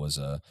ago, was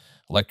a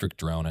electric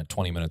drone at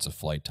 20 minutes of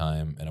flight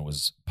time, and it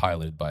was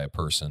piloted by a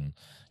person,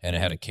 and it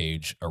had a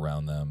cage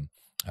around them.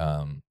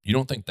 You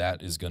don't think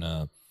that is going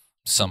to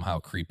somehow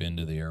creep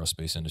into the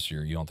aerospace industry,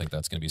 or you don't think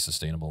that's going to be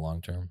sustainable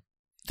long term?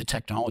 The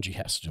technology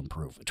has to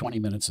improve. 20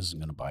 minutes isn't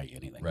going to buy you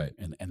anything. Right.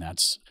 And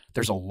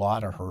there's a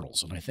lot of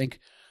hurdles. And I think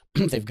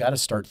they've got to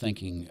start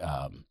thinking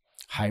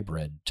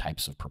hybrid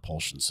types of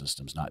propulsion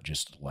systems, not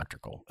just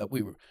electrical.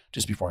 We were,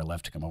 just before I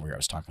left to come over here, I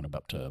was talking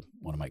to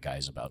one of my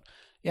guys about,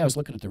 I was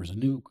looking at, there was a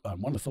new, on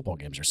one of the football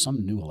games, there's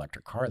some new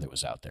electric car that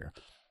was out there.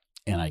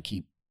 And I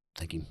keep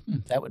thinking,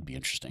 that would be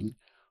interesting.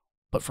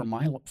 But for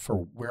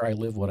where I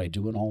live, what I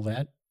do and all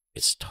that,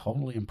 it's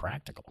totally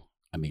impractical.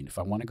 I mean, if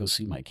I want to go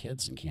see my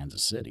kids in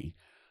Kansas City,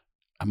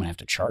 I'm going to have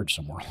to charge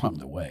somewhere along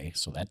the way.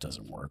 So that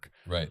doesn't work.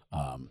 Right.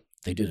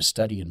 They did a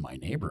study in my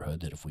neighborhood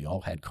that if we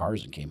all had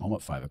cars and came home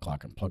at 5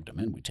 o'clock and plugged them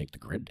in, we'd take the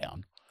grid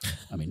down.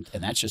 I mean,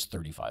 and that's just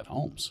 35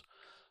 homes.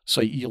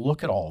 So you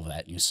look at all of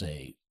that and you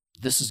say,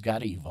 this has got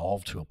to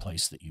evolve to a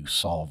place that you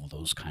solve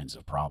those kinds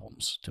of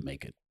problems to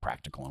make it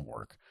practical and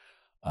work.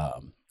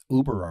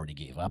 Uber already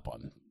gave up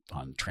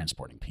on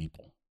transporting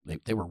people.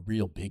 They were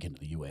real big into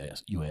the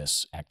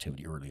U.S.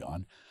 activity early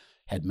on,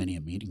 had many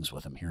meetings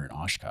with them here in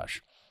Oshkosh.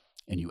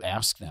 And you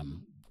ask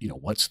them,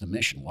 what's the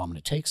mission? Well, I'm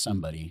going to take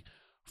somebody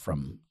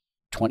from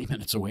 20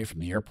 minutes away from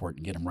the airport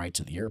and get them right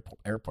to the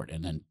airport.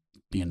 And then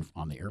being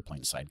on the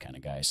airplane side kind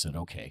of guy, I said,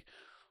 okay,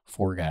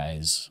 4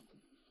 guys,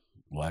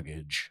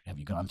 luggage. Have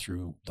you gone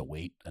through the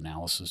weight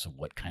analysis of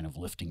what kind of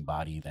lifting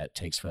body that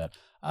takes for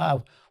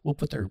that? We'll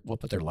put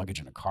their luggage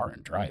in a car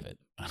and drive it.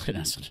 And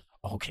I said,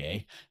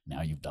 okay,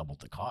 now you've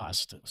doubled the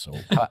cost. So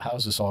how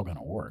is this all going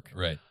to work?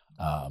 Right.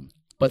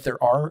 But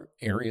there are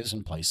areas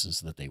and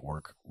places that they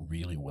work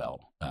really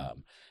well.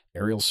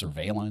 Aerial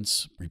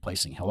surveillance,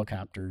 replacing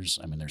helicopters.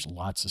 I mean, there's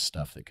lots of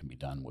stuff that can be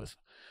done with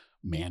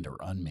manned or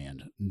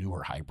unmanned,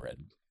 newer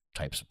hybrid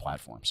types of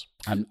platforms.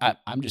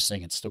 I'm just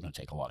saying it's still going to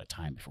take a lot of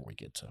time before we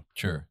get to.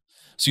 Sure.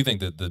 So you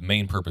think that the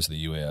main purpose of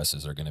the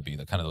UASs are going to be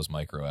the kind of those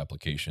micro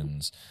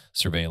applications,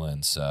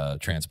 surveillance,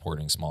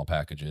 transporting small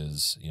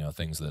packages,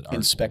 things that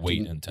aren't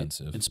weight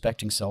intensive.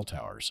 Inspecting cell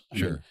towers. I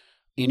Sure. mean,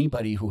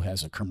 anybody who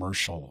has a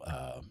commercial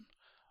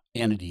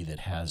entity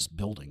that has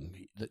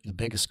building, the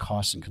biggest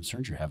costs and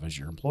concerns you have is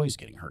your employees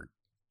getting hurt.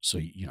 So,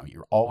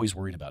 you're always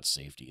worried about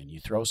safety, and you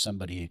throw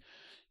somebody,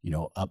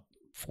 up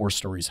 4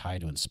 stories high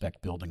to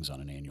inspect buildings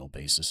on an annual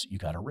basis, you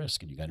got a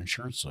risk and you got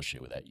insurance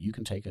associated with that. You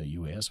can take a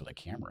UAS with a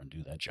camera and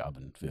do that job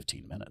in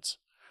 15 minutes.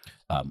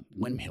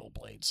 Windmill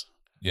blades.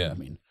 Yeah. I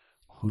mean,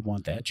 who'd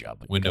want that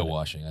job? Window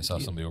washing. I saw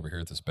somebody over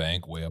here at this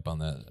bank way up on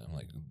that. I'm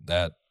like,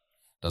 that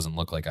doesn't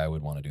look like I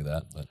would want to do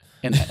that. But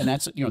and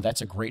that's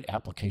that's a great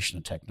application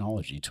of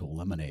technology to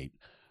eliminate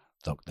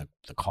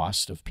the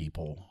cost of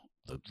people,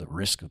 the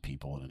risk of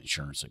people, and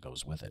insurance that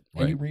goes with it.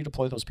 And Right. you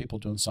redeploy those people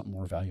doing something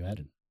more value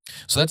added.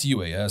 so that's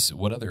UAS.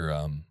 What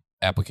other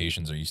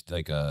applications are you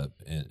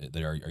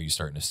are you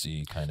starting to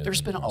see kind of? There's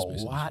in been the a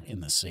aerospace lot in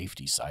the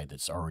safety side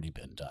that's already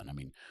been done. I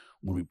mean,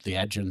 the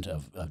advent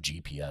of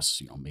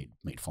GPS,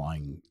 made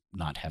flying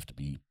not have to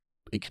be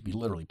it could be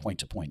literally point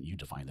to point. You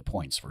define the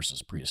points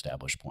versus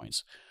pre-established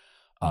points.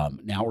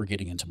 Now we're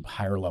getting into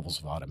higher levels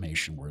of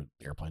automation where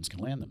airplanes can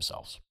land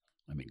themselves.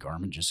 I mean,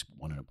 Garmin just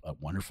won a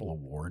wonderful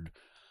award.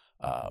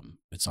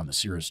 It's on the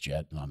Cirrus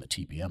jet and on the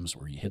TBMs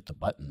where you hit the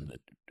button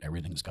that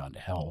everything's gone to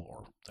hell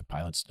or the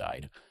pilot's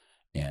died,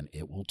 and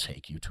it will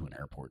take you to an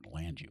airport and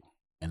land you.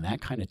 And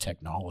that kind of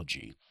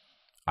technology,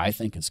 I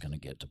think it's going to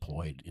get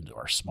deployed into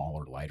our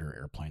smaller, lighter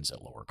airplanes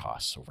at lower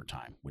costs over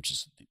time, which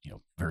is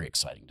very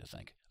exciting to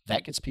think.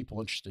 That gets people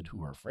interested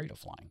who are afraid of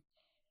flying,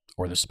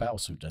 or the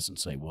spouse who doesn't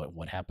say, well,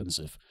 what happens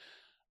if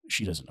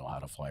she doesn't know how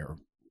to fly, or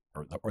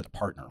the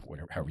partner,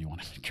 whatever, however you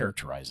want to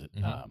characterize it.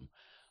 Mm-hmm.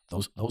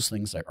 Those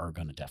things are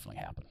going to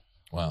definitely happen.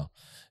 Wow.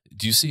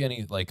 Do you see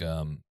any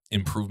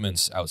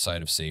improvements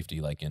outside of safety,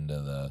 like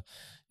into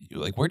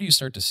where do you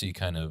start to see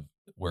kind of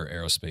where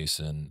aerospace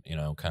and,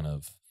 kind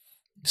of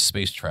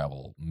space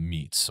travel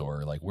meets,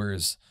 or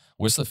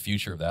what's the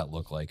future of that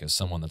look like as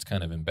someone that's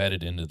kind of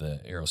embedded into the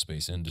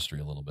aerospace industry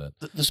a little bit?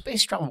 The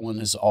space travel one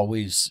has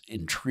always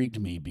intrigued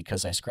me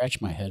because I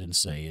scratch my head and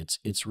say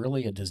it's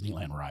really a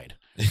Disneyland ride.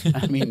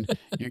 I mean,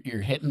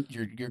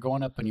 you're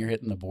going up and you're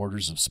hitting the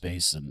borders of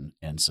space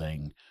and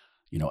saying,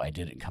 I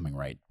did it, and coming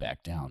right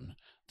back down.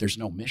 There's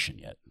no mission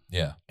yet.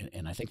 Yeah.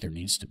 And I think there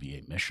needs to be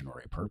a mission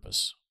or a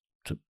purpose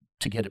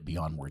to get it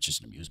beyond where it's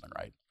just an amusement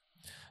ride.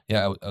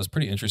 Yeah, I was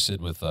pretty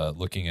interested with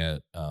looking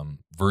at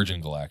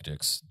Virgin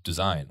Galactic's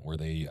design, where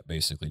they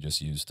basically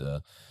just used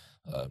a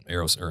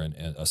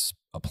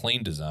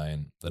plane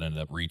design that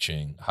ended up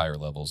reaching higher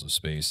levels of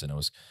space, and it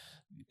was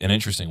an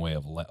interesting way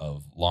of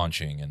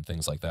launching and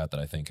things like that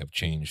I think have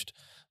changed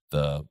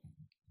the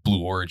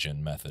Blue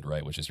Origin method,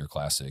 right, which is your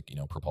classic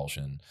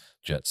propulsion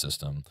jet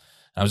system.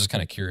 I was just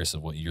kind of curious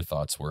of what your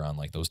thoughts were on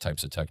those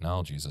types of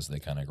technologies as they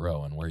kind of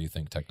grow, and where you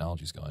think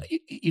technology is going.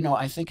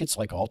 I think it's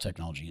like all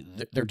technology.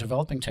 They're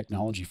developing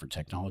technology for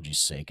technology's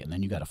sake, and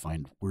then you got to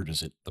find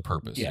the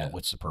purpose. Yeah,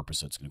 what's the purpose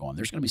that's going to go on?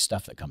 There's going to be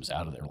stuff that comes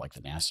out of there, like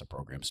the NASA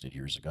programs did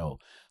years ago,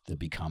 that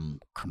become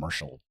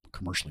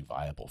commercially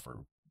viable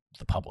for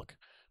the public.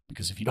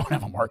 Because if you don't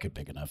have a market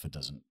big enough, it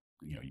doesn't.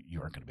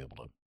 You aren't going to be able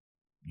to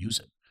use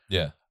it.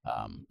 Yeah.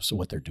 So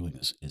what they're doing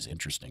is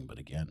interesting, but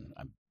again,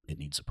 it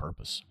needs a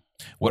purpose.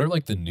 What are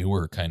the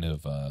newer kind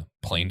of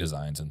plane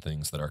designs and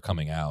things that are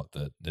coming out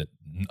that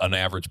an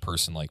average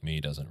person like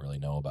me doesn't really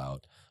know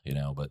about,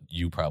 but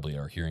you probably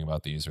are hearing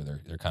about these, or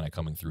they're kind of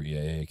coming through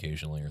EAA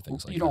occasionally, or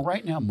things like that?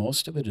 Right now,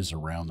 most of it is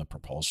around the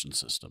propulsion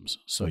systems.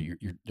 So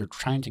they're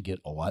trying to get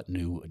a lot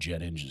new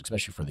jet engines,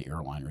 especially for the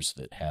airliners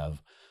that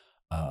have,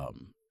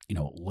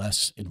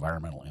 less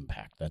environmental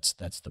impact. That's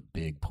the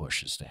big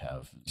push, is to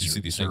have. You see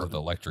these things with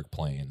electric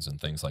planes and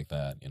things like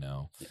that,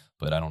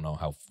 but I don't know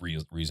how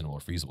reasonable or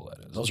feasible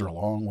that is. Those are a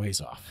long ways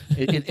off.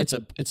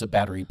 It's a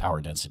battery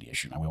power density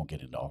issue. Now we won't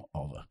get into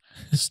all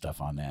the stuff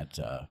on that,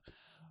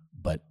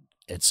 but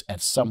it's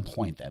at some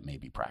point that may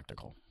be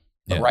practical.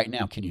 But right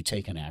now, can you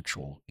take an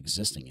actual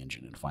existing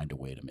engine and find a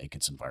way to make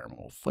its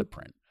environmental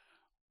footprint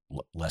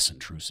less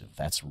intrusive?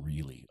 That's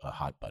really a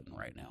hot button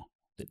right now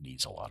that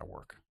needs a lot of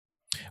work.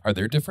 Are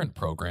there different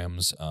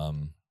programs?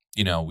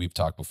 We've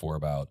talked before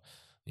about,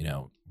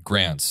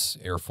 grants.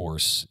 Air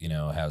Force,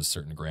 has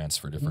certain grants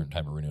for different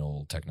type of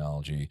renewable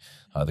technology.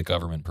 The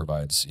government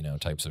provides,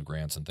 types of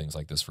grants and things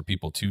like this for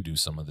people to do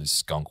some of this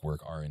skunk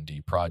work,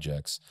 R&D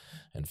projects,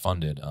 and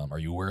funded. Are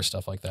you aware of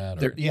stuff like that?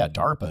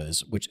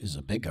 DARPA which is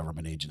a big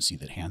government agency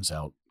that hands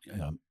out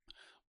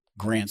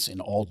grants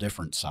in all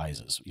different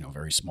sizes.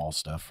 Very small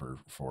stuff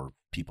for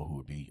people who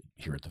would be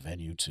here at the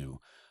venue to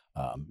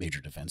major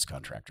defense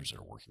contractors that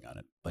are working on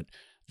it. But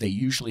they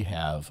usually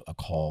have a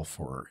call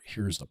for,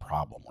 here's the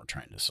problem we're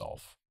trying to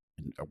solve,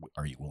 and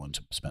are you willing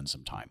to spend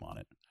some time on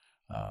it?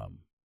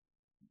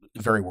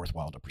 Very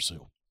worthwhile to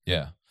pursue.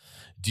 Yeah.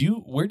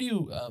 What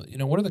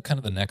are the kind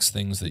of the next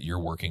things that you're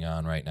working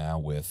on right now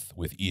with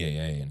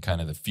EAA and kind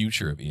of the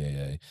future of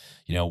EAA?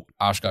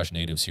 Oshkosh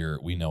natives here,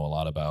 we know a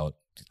lot about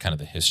kind of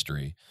the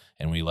history,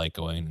 and we like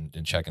going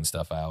and checking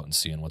stuff out and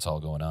seeing what's all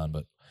going on.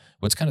 But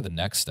what's kind of the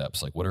next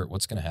steps?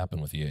 What's going to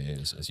happen with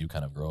EAA as you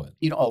kind of grow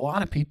it? A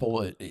lot of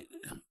people,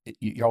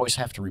 you always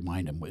have to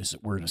remind them, is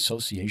that we're an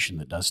association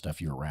that does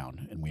stuff year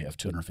round, and we have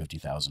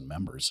 250,000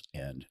 members,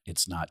 and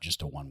it's not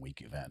just a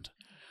 1-week event.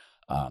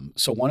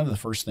 So one of the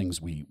first things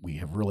we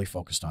have really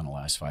focused on the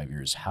last 5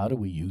 years, how do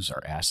we use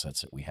our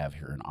assets that we have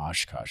here in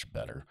Oshkosh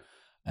better?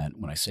 And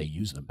when I say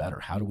use them better,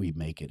 how do we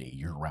make it a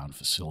year-round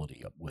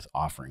facility with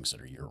offerings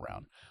that are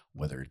year-round,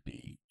 whether it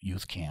be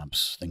youth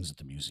camps, things at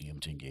the museum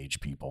to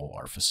engage people,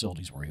 our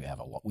facilities where we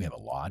have a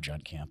lodge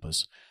on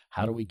campus.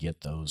 How do we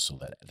get those so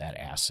that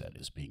asset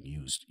is being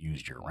used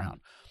year-round?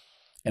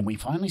 And we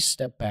finally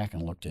stepped back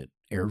and looked at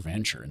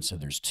AirVenture and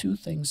said there's two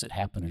things that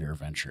happen at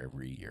AirVenture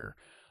every year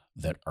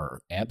that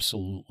are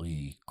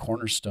absolutely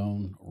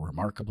cornerstone,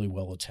 remarkably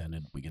well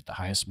attended. We get the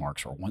highest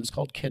marks for. One's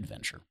called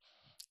KidVenture.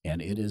 And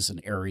it is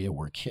an area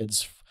where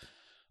kids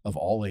of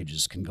all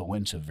ages can go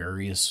into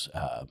various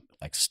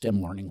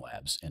STEM learning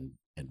labs and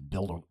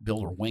build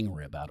a wing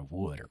rib out of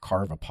wood, or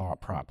carve a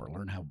prop, or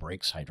learn how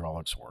brakes,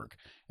 hydraulics work.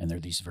 And there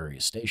are these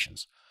various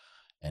stations.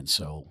 And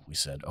so we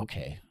said,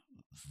 okay,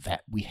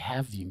 that we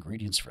have the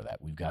ingredients for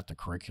that. We've got the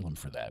curriculum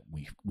for that.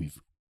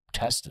 We've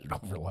tested it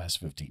over the last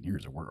 15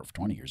 years or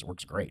 20 years. It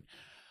works great.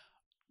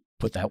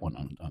 Put that one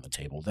on the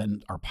table.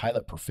 Then our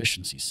pilot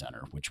proficiency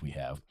center, which we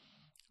have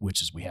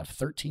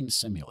 13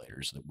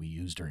 simulators that we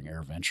use during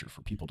AirVenture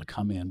for people to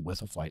come in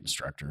with a flight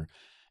instructor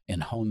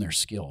and hone their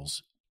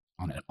skills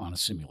on a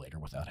simulator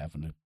without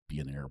having to be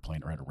in an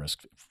airplane or at a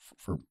risk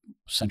for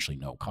essentially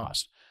no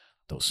cost.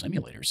 Those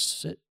simulators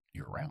sit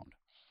year round.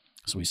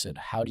 So we said,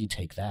 how do you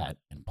take that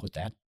and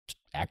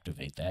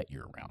activate that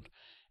year round?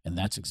 And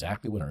that's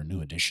exactly what our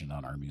new addition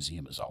on our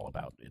museum is all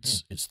about.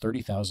 It's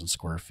 30,000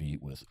 square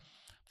feet with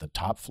the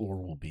top floor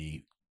will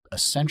be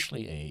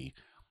essentially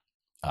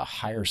a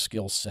higher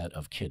skill set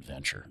of kid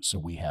venture. So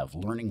we have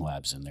learning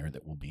labs in there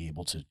that will be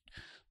able to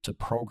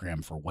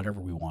program for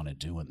whatever we want to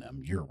do in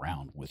them year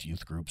round with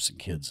youth groups and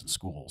kids and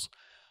schools.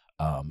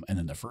 And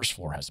then the first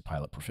floor has the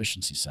pilot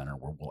proficiency center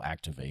where we'll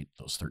activate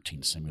those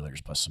 13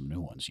 simulators plus some new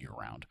ones year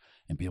round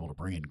and be able to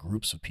bring in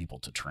groups of people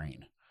to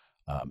train.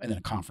 And then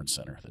a conference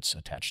center that's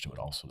attached to it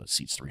also that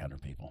seats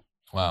 300 people.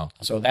 Wow.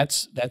 So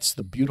that's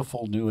the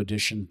beautiful new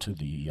addition to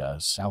the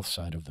south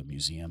side of the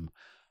museum.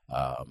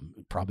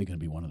 Probably going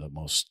to be one of the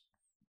most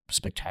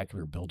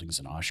spectacular buildings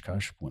in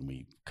Oshkosh when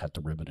we cut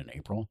the ribbon in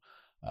April.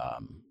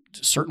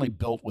 Certainly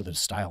built with a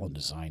style and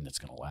design that's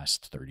going to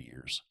last 30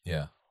 years.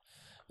 Yeah.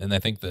 And I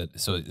think that,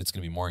 so it's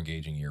going to be more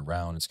engaging year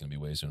round. It's going to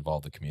be ways to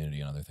involve the community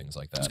and other things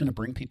like that. It's going to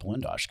bring people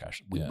into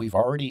Oshkosh. We've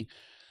already,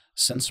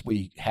 since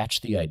we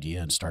hatched the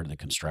idea and started the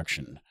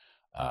construction,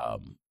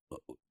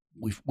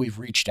 we've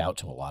reached out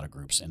to a lot of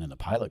groups. And in the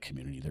pilot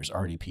community, there's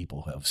already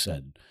people who have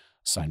said,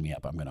 sign me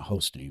up. I'm going to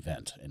host an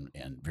event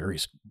and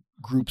various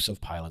groups of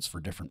pilots for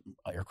different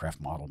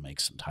aircraft model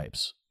makes and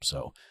types.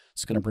 So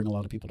it's going to bring a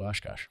lot of people to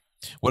Oshkosh.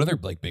 What other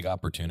like big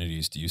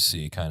opportunities do you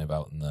see kind of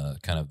out in the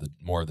kind of the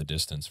more of the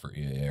distance for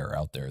EAA or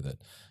out there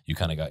that you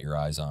kind of got your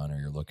eyes on or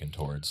you're looking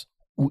towards?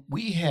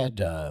 We had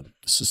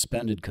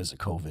suspended because of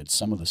COVID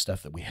some of the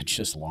stuff that we had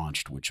just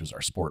launched, which was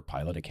our Sport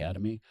Pilot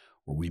Academy,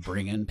 where we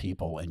bring in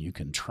people and you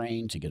can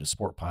train to get a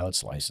sport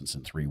pilot's license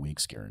in 3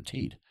 weeks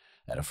guaranteed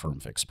at a firm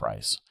fixed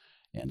price.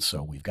 And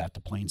so we've got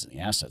the planes and the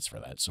assets for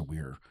that. So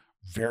we're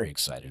very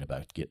excited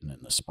about getting in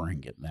the spring,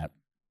 getting that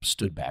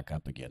stood back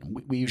up again.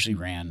 We usually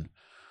ran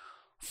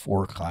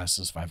 5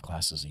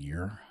 classes a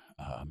year,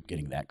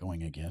 getting that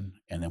going again.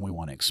 And then we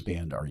want to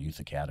expand our youth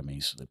academy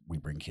so that we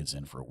bring kids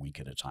in for a week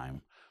at a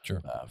time.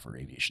 Sure. For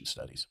aviation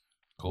studies.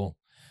 Cool.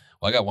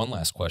 Well, I got one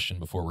last question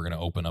before we're going to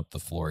open up the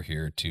floor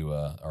here to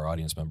our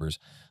audience members.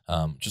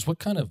 Just what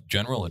kind of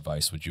general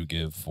advice would you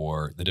give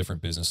for the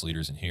different business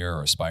leaders in here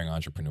or aspiring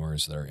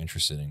entrepreneurs that are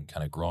interested in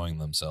kind of growing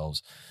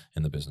themselves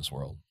in the business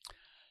world?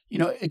 You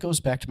know, it goes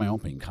back to my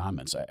opening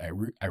comments.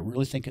 I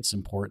really think it's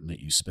important that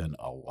you spend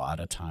a lot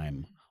of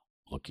time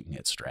looking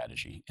at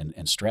strategy.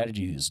 And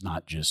strategy is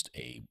not just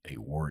a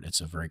word. It's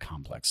a very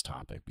complex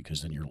topic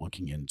because then you're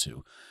looking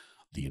into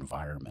the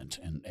environment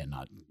and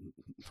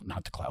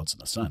not the clouds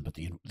and the sun, but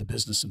the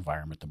business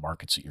environment, the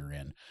markets that you're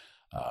in,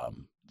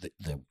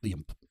 the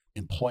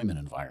employment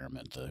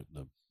environment,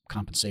 the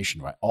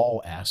compensation,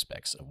 all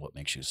aspects of what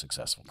makes you a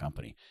successful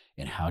company.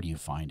 And how do you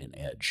find an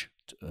edge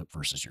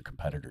versus your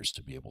competitors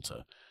to be able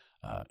to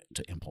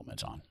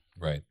implement on?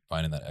 Right.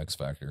 Finding that X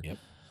factor. Yep.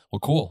 Well,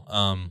 cool.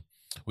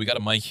 We got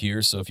a mic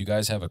here. So if you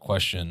guys have a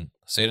question,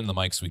 say it in the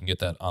mic so we can get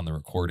that on the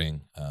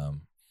recording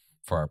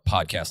for our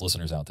podcast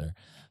listeners out there.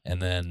 And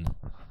then,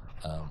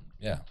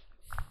 yeah.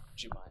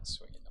 Would you mind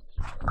swinging them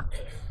to your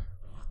chair?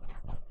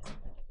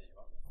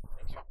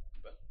 Thank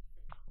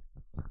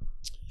you.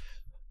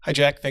 Hi,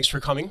 Jack. Thanks for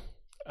coming.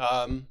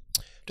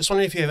 Just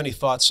wondering if you have any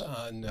thoughts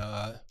on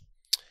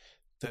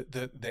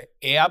the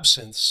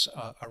absence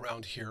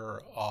around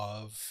here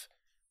of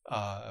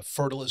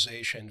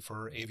fertilization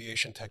for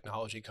aviation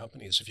technology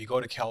companies. If you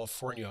go to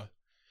California,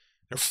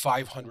 there are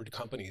 500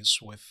 companies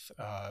with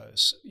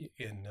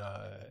in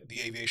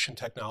the aviation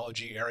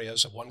technology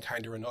areas of one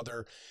kind or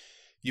another: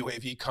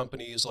 UAV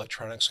companies,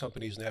 electronics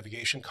companies,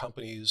 navigation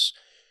companies,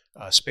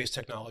 space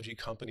technology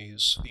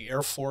companies. The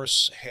Air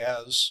Force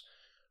has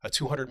a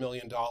 $200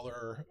 million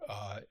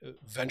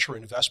venture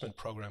investment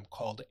program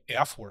called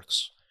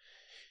AFWorks.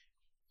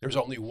 There's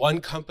only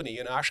one company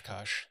in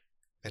Oshkosh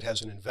that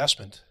has an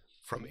investment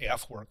from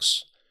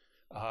AFWorks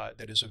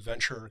that is a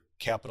venture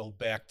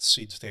capital-backed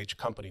seed stage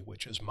company,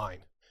 which is mine.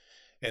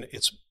 And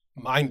it's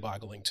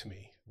mind-boggling to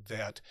me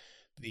that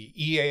the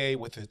EAA,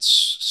 with its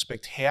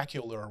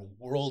spectacular,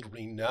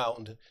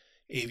 world-renowned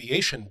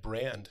aviation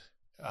brand,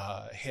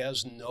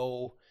 has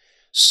no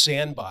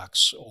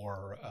sandbox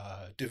or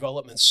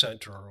development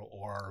center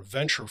or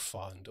venture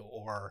fund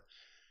or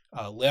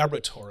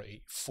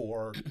laboratory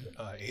for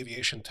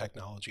aviation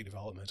technology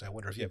development. I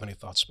wonder if you have any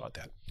thoughts about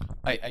that.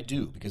 I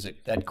do, because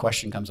that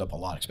question comes up a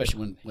lot,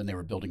 especially when they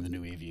were building the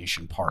new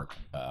aviation park.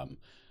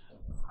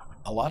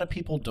 A lot of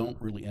people don't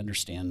really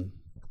understand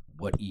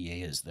what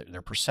EA is.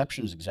 Their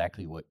perception is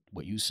exactly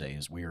what you say,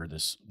 is we are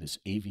this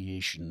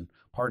aviation,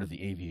 part of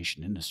the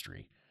aviation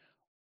industry.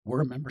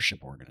 We're a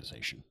membership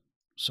organization.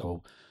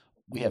 So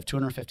we have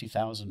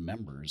 250,000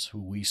 members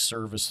who we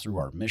service through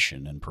our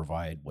mission and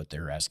provide what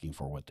they're asking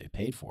for, what they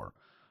paid for.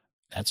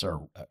 That's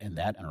our and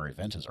our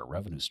event is our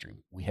revenue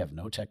stream. We have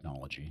no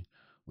technology,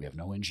 we have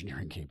no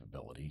engineering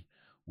capability.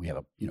 We have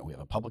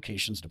a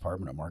publications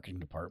department, a marketing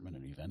department,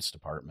 an events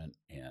department,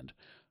 and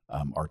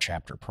our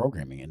chapter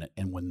programming.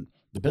 And when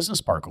the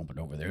business park opened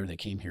over there, they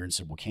came here and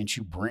said, "Well, can't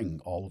you bring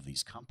all of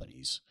these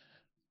companies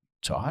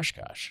to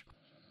Oshkosh?"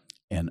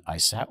 And I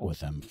sat with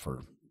them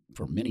for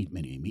many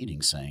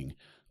meetings, saying,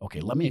 "Okay,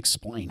 let me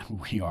explain who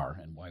we are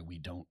and why we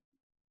don't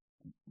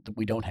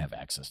have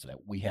access to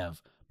that. We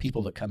have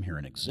people that come here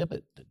and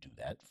exhibit that do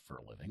that for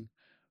a living,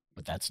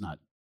 but that's not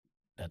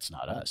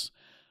us."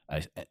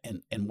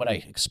 And what I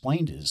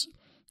explained is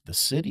the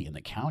city and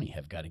the county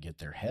have got to get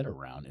their head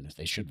around, and if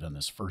they should have done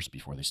this first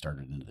before they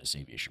started into this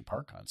aviation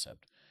park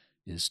concept,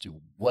 is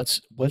to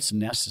what's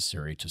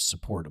necessary to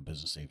support a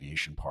business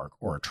aviation park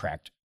or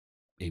attract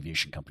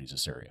aviation companies to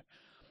this area.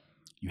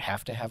 You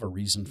have to have a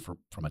reason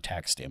from a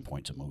tax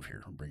standpoint to move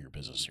here and bring your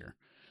business here.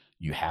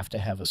 You have to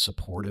have a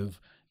supportive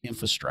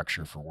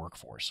infrastructure for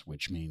workforce,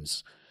 which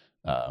means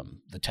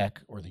the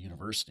tech or the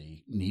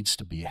university needs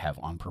to have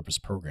on-purpose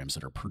programs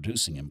that are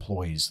producing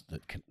employees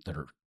that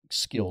are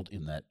skilled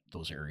in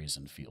those areas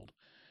in the field.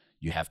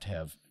 You have to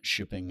have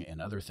shipping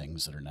and other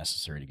things that are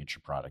necessary to get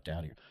your product out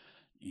of here.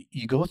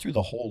 You go through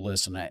the whole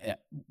list, and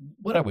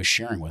what I was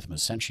sharing with them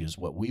essentially is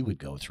what we would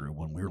go through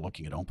when we were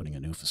looking at opening a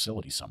new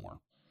facility somewhere.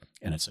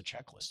 And it's a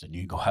checklist, and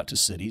you go out to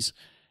cities,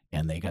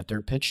 and they got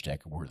their pitch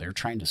deck where they're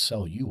trying to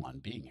sell you on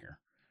being here.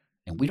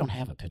 And we don't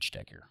have a pitch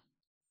deck here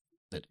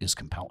that is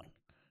compelling.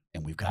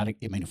 And we've got to,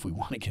 if we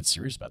want to get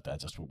serious about that,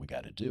 that's what we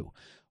got to do.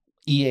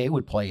 EAA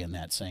would play in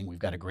that, saying we've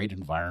got a great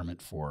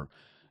environment for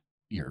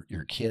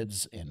your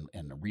kids and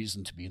the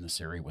reason to be in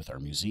this area with our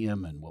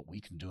museum and what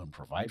we can do and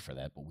provide for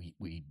that. But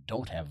we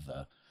don't have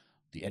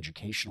the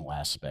educational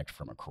aspect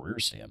from a career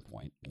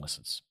standpoint, unless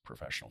it's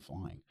professional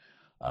flying.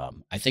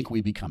 I think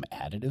we become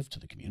additive to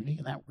the community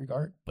in that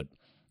regard, but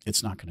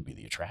it's not going to be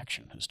the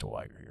attraction as to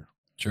why you're here.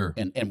 Sure.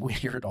 And we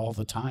hear it all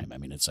the time. I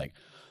mean, it's like,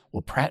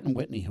 well, Pratt &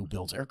 Whitney, who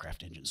builds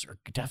aircraft engines, are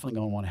definitely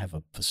going to want to have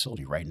a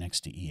facility right next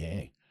to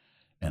EAA.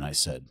 And I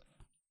said,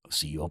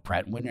 CEO of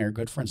Pratt & Whitney are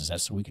good friends. Is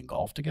that so we can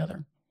golf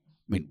together?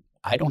 I mean,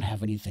 I don't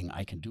have anything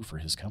I can do for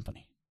his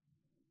company.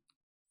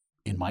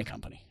 In my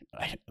company,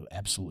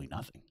 absolutely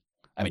nothing.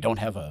 I mean, don't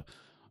have a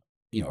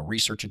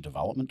research and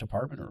development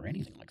department or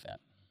anything like that.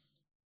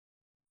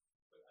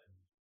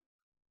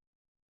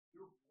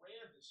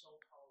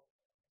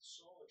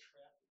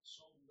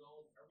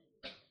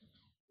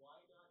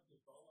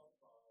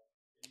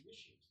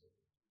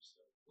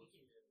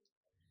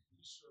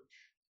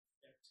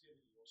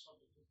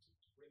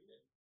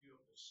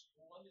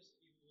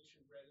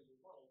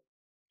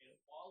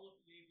 All of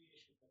the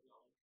aviation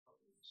technology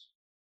companies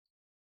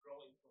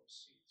growing from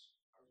seats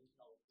are in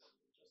California.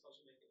 It just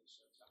doesn't make any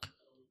sense. I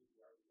don't need to be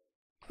arguing.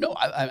 No,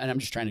 and I'm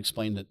just trying to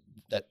explain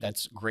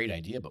that's a great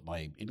idea, but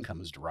my income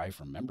is derived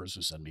from members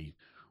who send me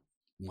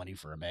money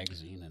for a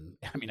magazine, and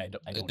I mean, I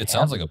don't. It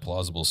sounds like a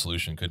plausible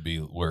solution could be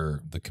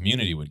where the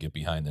community would get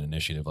behind an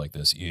initiative like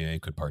this.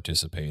 EAA could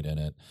participate in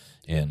it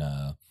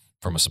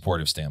from a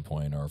supportive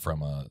standpoint, or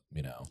from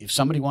if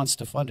somebody wants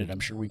to fund it,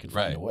 I'm sure we can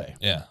find a way.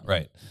 Yeah,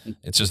 right.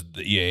 It's just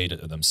the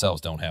EAA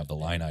themselves don't have the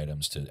line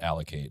items to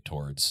allocate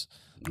towards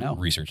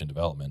research and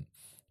development.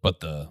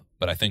 But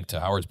I think, to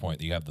Howard's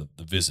point, you have the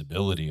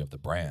visibility of the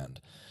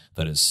brand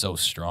that is so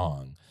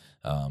strong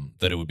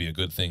that it would be a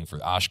good thing for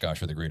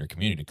Oshkosh or the greater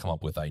community to come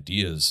up with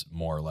ideas,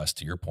 more or less,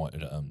 to your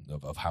point,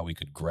 of how we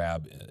could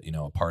grab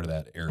a part of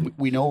that area.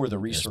 We know where the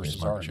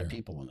resources are, and the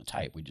people and the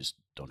type. We just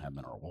don't have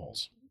them in our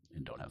walls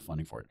and don't have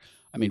funding for it.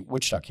 I mean,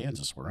 Wichita,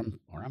 Kansas, where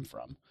I'm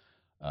from,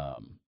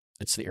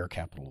 it's the air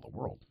capital of the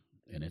world,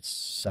 and it's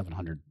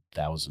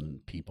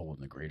 700,000 people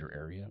in the greater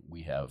area.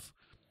 We have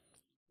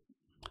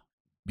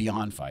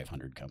beyond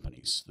 500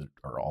 companies that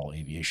are all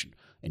aviation,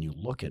 and you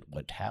look at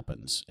what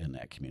happens in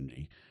that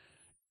community,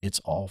 it's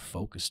all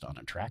focused on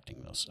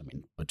attracting those. I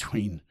mean,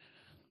 between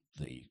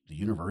the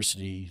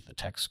university, the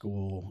tech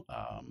school,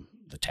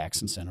 the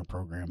tax incentive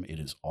program, it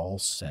is all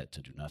set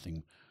to do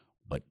nothing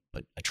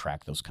but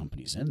attract those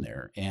companies in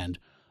there. And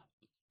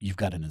you've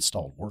got an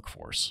installed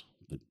workforce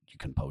that you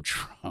can poach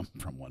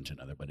from one to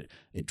another, but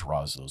it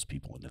draws those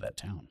people into that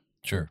town.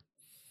 Sure.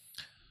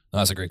 No,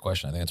 that's a great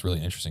question. I think it's a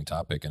really interesting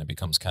topic, and it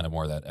becomes kind of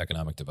more of that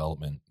economic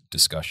development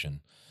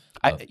discussion.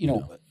 Is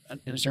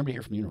there anybody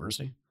here from the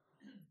university?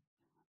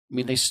 I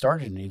mean, they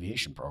started an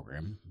aviation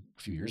program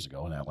a few years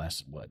ago, and that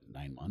lasted,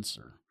 9 months?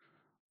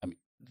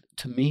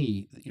 To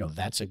me,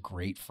 that's a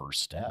great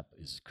first step.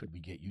 Could we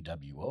get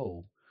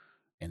UWO,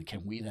 and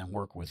can we then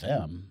work with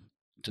them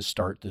to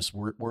start this?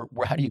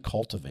 How do you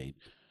cultivate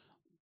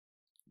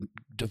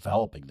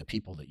developing the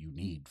people that you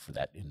need for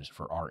that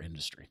for our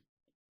industry?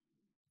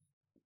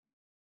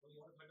 Well, you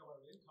want to talk about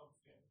an income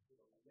thing.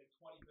 You make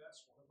 20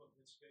 bets, one of them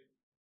hits big.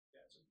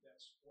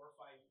 That's 4 or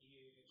 5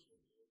 EAAs.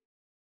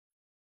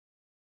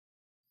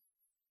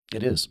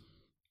 It is.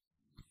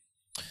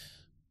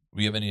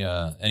 we have any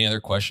other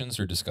questions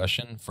or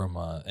discussion from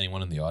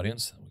anyone in the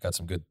audience? We've got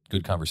some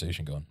good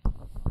conversation going.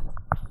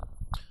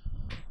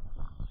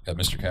 Got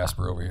Mr.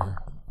 Casper over here.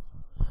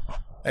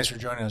 Thanks for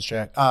joining us,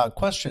 Jack.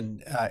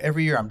 Question.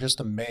 Every year I'm just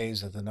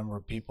amazed at the number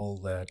of people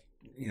that,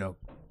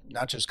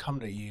 not just come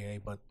to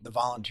EAA, but the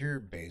volunteer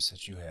base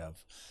that you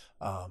have.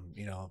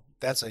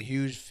 That's a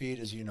huge feat,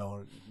 as you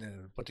know,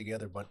 put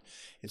together, but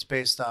it's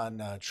based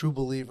on true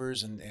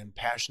believers and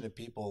passionate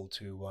people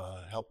to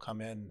help come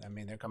in. I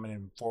mean, they're coming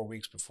in 4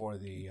 weeks before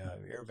the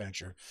air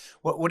venture.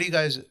 What do you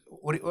guys,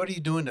 what are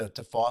you doing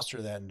to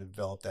foster that and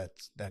develop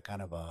that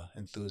kind of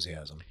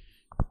enthusiasm?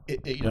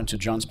 To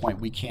John's point,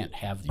 we can't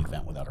have the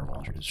event without our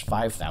volunteers. There's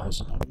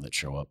 5,000 of them that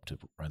show up to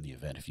run the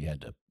event. If you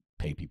had to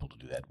pay people to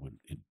do that,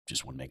 it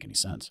just wouldn't make any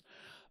sense.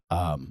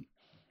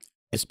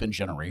 It's been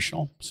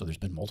generational, so there's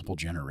been multiple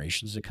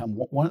generations that come.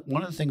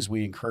 One of the things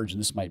we encourage, and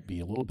this might be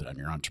a little bit on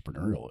your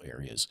entrepreneurial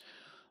areas,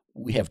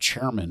 we have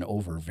chairmen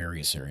over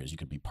various areas. You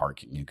could be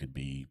parking, you could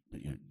be,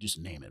 just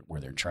name it,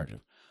 where they're in charge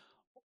of.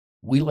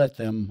 We let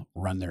them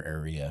run their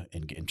area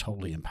and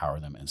totally empower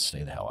them and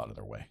stay the hell out of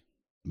their way.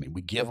 I mean,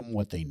 we give them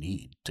what they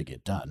need to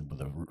get done with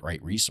the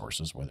right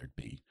resources, whether it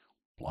be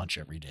lunch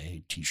every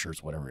day,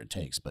 T-shirts, whatever it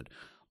takes, but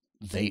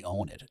they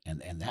own it.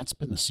 And that's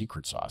been the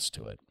secret sauce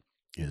to it,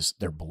 is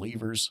they're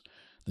believers.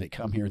 They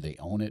come here, they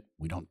own it.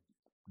 We don't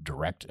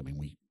direct. I mean,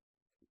 we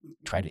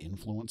try to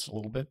influence a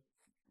little bit,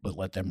 but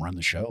let them run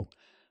the show.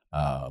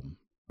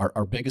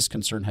 Our biggest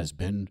concern has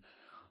been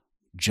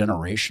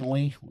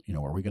generationally,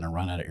 are we going to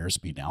run out of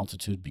airspeed and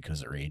altitude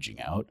because they're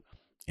aging out?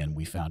 And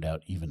we found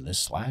out even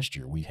this last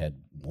year, we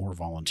had more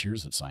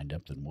volunteers that signed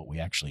up than what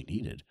we actually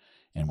needed.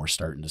 And we're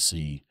starting to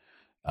see,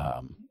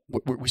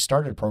 we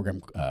started a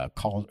program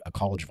called a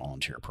college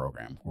volunteer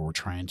program, where we're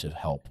trying to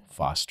help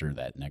foster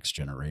that next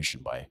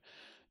generation by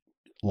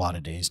a lot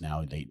of days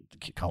now.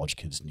 College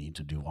kids need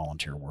to do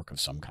volunteer work of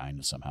some kind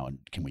and somehow. And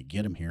can we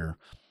get them here,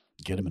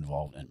 get them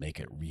involved, and make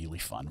it really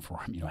fun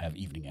for them? Have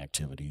evening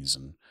activities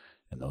and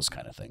those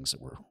kind of things that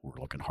we're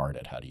looking hard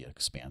at. How do you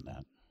expand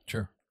that?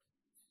 Sure.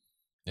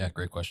 Yeah,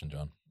 great question,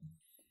 John.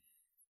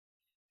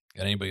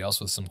 Got anybody else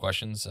with some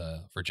questions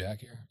for Jack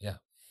here? Yeah.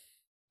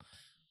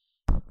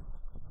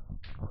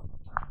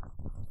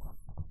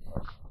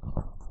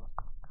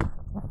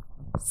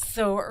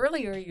 So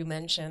earlier you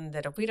mentioned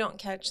that if we don't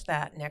catch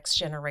that next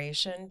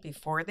generation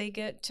before they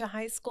get to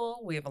high school,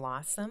 we've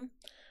lost them.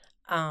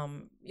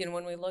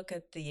 When we look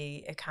at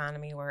the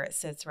economy where it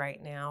sits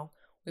right now,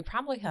 we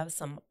probably have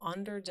some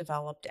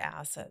underdeveloped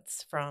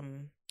assets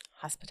from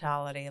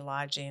hospitality,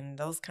 lodging,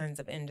 those kinds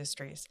of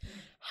industries.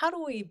 How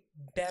do we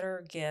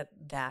better get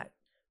that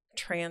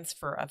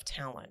transfer of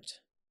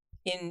talent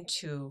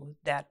into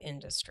that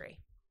industry?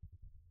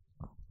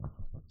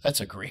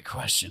 That's a great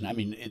question. I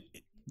mean,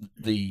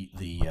 the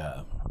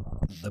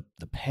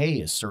pay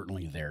is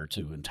certainly there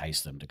to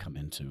entice them to come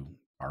into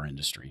our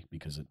industry,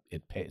 because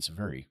it's a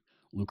very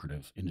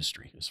lucrative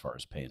industry as far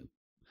as paying.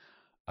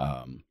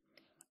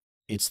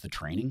 It's the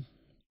training.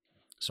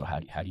 So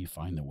how do you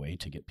find the way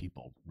to get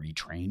people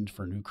retrained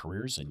for new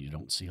careers? And you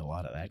don't see a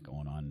lot of that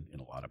going on in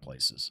a lot of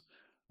places.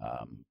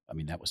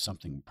 That was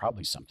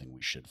probably something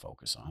we should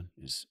focus on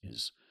is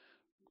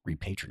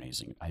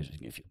repatronizing,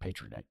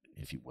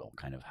 if you will,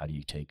 kind of how do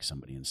you take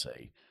somebody and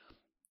say,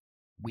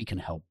 we can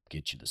help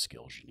get you the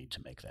skills you need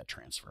to make that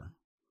transfer.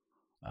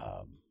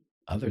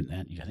 Other than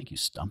that, I think you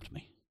stumped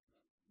me.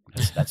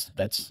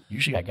 That's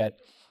usually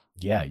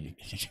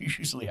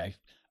usually I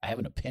have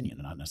an opinion,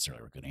 and not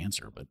necessarily a good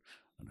answer, but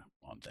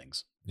on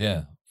things.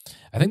 Yeah.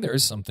 I think there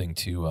is something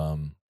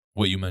to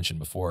what you mentioned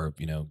before,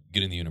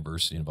 getting the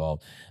university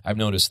involved. I've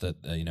noticed that,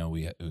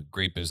 we have a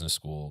great business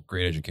school,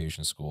 great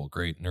education school,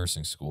 great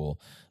nursing school,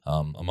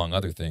 among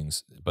other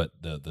things. But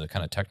the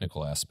kind of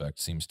technical aspect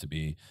seems to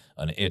be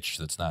an itch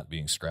that's not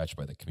being scratched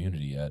by the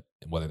community yet,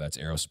 whether that's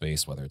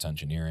aerospace, whether it's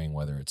engineering,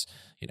 whether it's,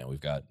 we've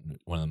got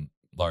one of the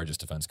largest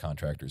defense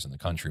contractors in the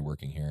country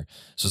working here.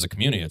 So as a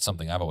community, it's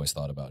something I've always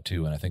thought about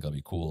too. And I think it'll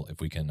be cool if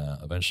we can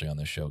eventually on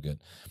this show get,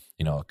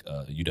 a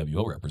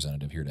UWO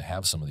representative here to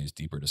have some of these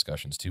deeper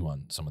discussions too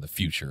on some of the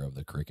future of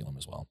the curriculum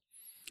as well.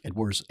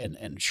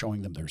 And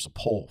showing them there's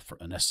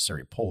a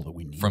necessary pull that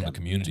we need from the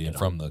community and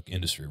from the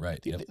industry, right?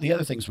 The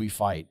other things we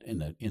fight in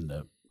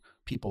the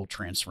people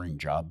transferring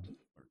job,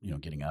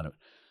 getting out of.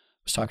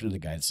 I was talking to the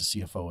guy that's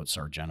the CFO at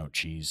Sargento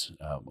Cheese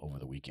over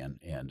the weekend,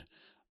 and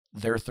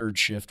their third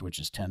shift, which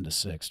is 10 to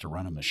 6, to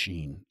run a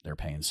machine, they're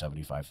paying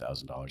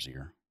 $75,000 a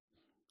year.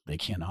 They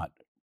cannot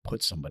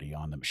put somebody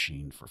on the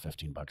machine for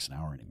 $15 an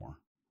hour anymore.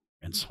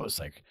 And so it's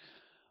like,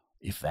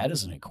 if that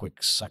isn't a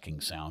quick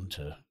sucking sound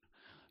to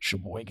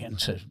Sheboygan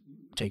to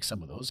take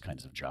some of those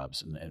kinds of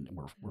jobs, and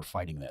we're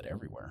fighting that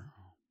everywhere.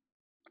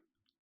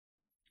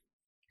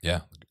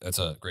 Yeah, that's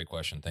a great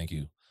question. Thank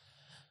you.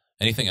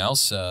 Anything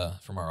else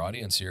from our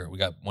audience here? We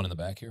got one in the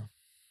back here.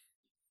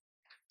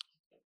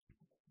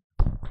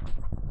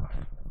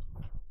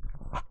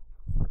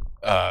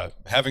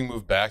 Having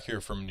moved back here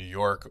from New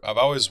York, I've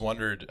always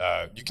wondered,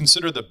 you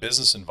consider the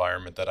business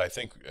environment that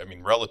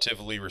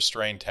relatively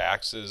restrained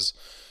taxes,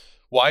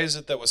 Why is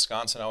it that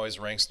Wisconsin always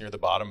ranks near the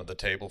bottom of the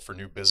table for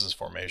new business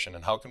formation,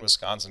 and how can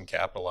Wisconsin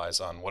capitalize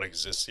on what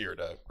exists here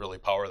to really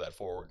power that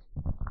forward?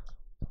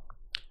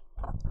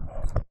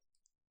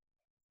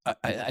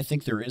 I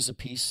think there is a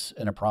piece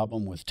and a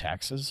problem with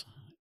taxes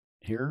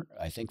here.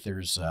 I think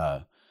there's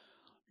not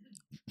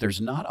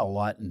a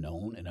lot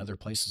known in other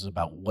places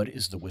about what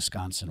is the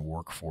Wisconsin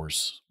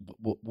workforce.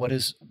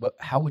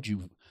 How would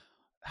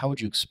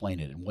you explain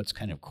it, and what's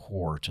kind of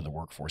core to the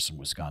workforce in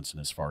Wisconsin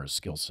as far as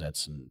skill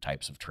sets and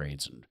types of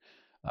trades? And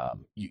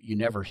you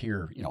never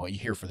hear, you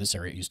hear for this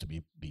area, it used to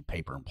be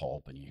paper and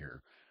pulp, and you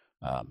hear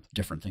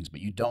different things,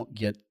 but you don't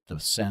get the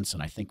sense.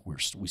 And I think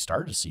we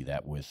started to see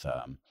that with,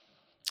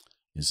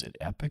 is it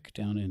Epic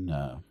down in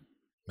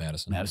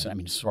Madison? I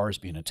mean, as far as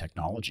being a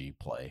technology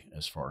play,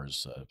 as far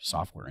as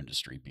software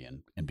industry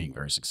being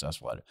very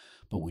successful at it,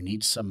 but we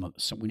need some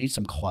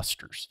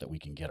clusters that we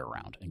can get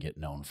around and get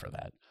known for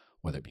that.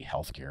 Whether it be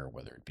healthcare,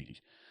 whether it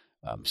be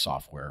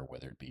software,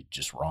 whether it be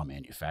just raw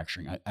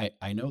manufacturing.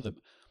 I know that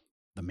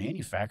the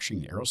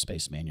manufacturing, the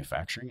aerospace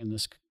manufacturing in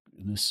this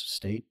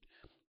state,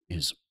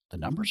 the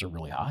numbers are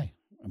really high.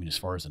 I mean, as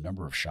far as the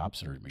number of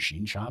shops that are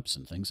machine shops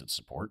and things that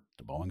support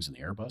the Boeings and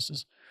the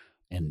Airbuses,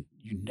 and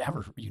you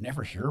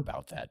never hear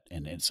about that.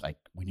 And it's like,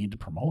 we need to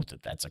promote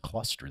that that's a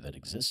cluster that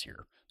exists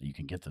here, that you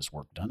can get this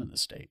work done in the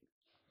state.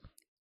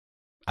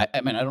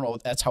 I mean, I don't know.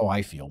 That's how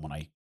I feel when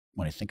I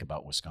think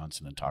about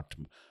Wisconsin and talk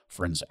to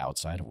friends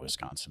outside of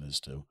Wisconsin.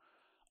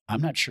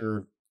 I'm not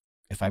sure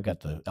if I've got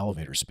the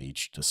elevator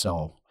speech to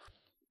sell,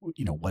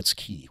 what's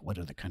key. What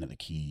are the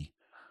key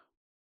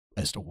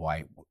as to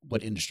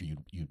what industry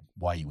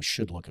why you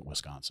should look at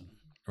Wisconsin.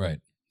 Right.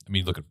 I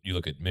mean, you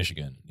look at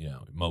Michigan,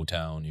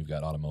 Motown, you've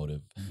got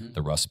automotive,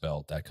 the Rust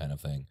Belt, that kind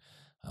of thing.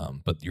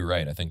 But you're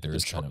right. I think there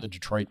is the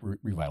Detroit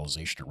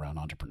revitalization around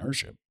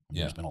entrepreneurship.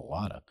 Yeah. There's been a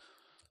lot of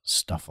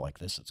stuff like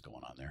this that's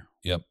going on there.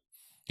 Yep.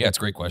 Yeah, it's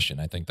a great question.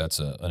 I think that's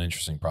an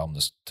interesting problem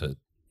to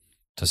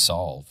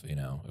solve.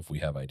 If we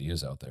have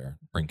ideas out there,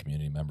 bring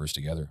community members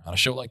together on a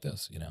show like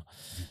this.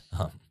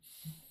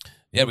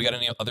 Yeah, we got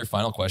any other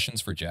final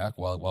questions for Jack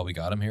while we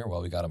got him here,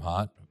 while we got him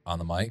hot on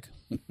the mic?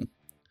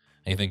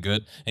 Anything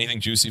good? Anything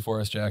juicy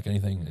for us, Jack?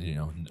 Anything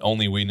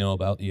only we know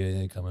about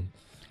EAA coming?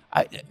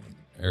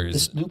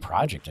 This new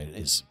project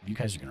is, you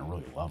guys are going to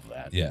really love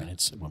that. Yeah. I mean,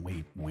 it's when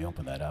we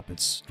open that up,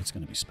 it's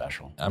going to be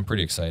special. I'm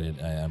pretty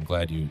excited. I'm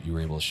glad you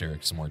were able to share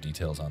some more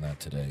details on that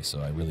today. So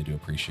I really do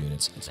appreciate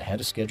it. It's ahead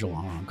of schedule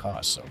on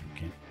cost, so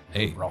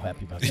we're all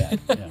happy about that.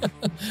 Yeah.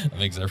 That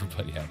makes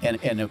everybody happy.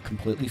 And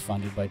completely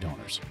funded by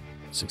donors,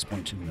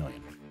 $6.2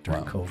 million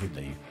during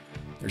COVID.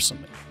 There's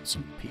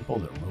some people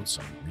that wrote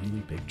some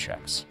really big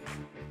checks.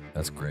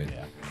 That's great.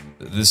 Yeah.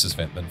 This has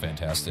been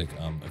fantastic.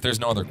 If there's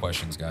no other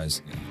questions,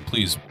 guys,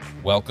 please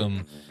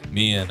welcome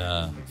me in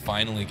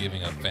finally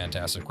giving a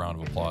fantastic round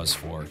of applause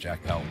for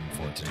Jack Pelton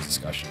for today's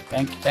discussion.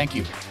 Thank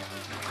you.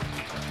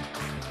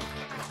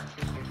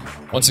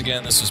 Once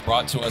again, this was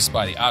brought to us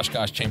by the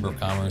Oshkosh Chamber of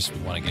Commerce. We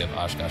want to give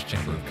Oshkosh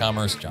Chamber of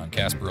Commerce, John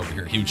Casper over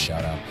here, a huge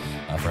shout out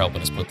for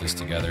helping us put this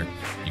together.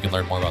 You can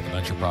learn more about the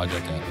Venture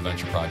Project at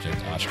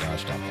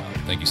theventureprojectoshkosh.com.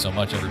 Thank you so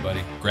much,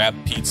 everybody. Grab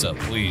pizza,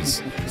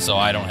 please, so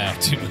I don't have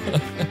to.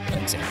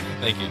 Thanks, Andy.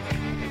 Thank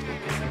you.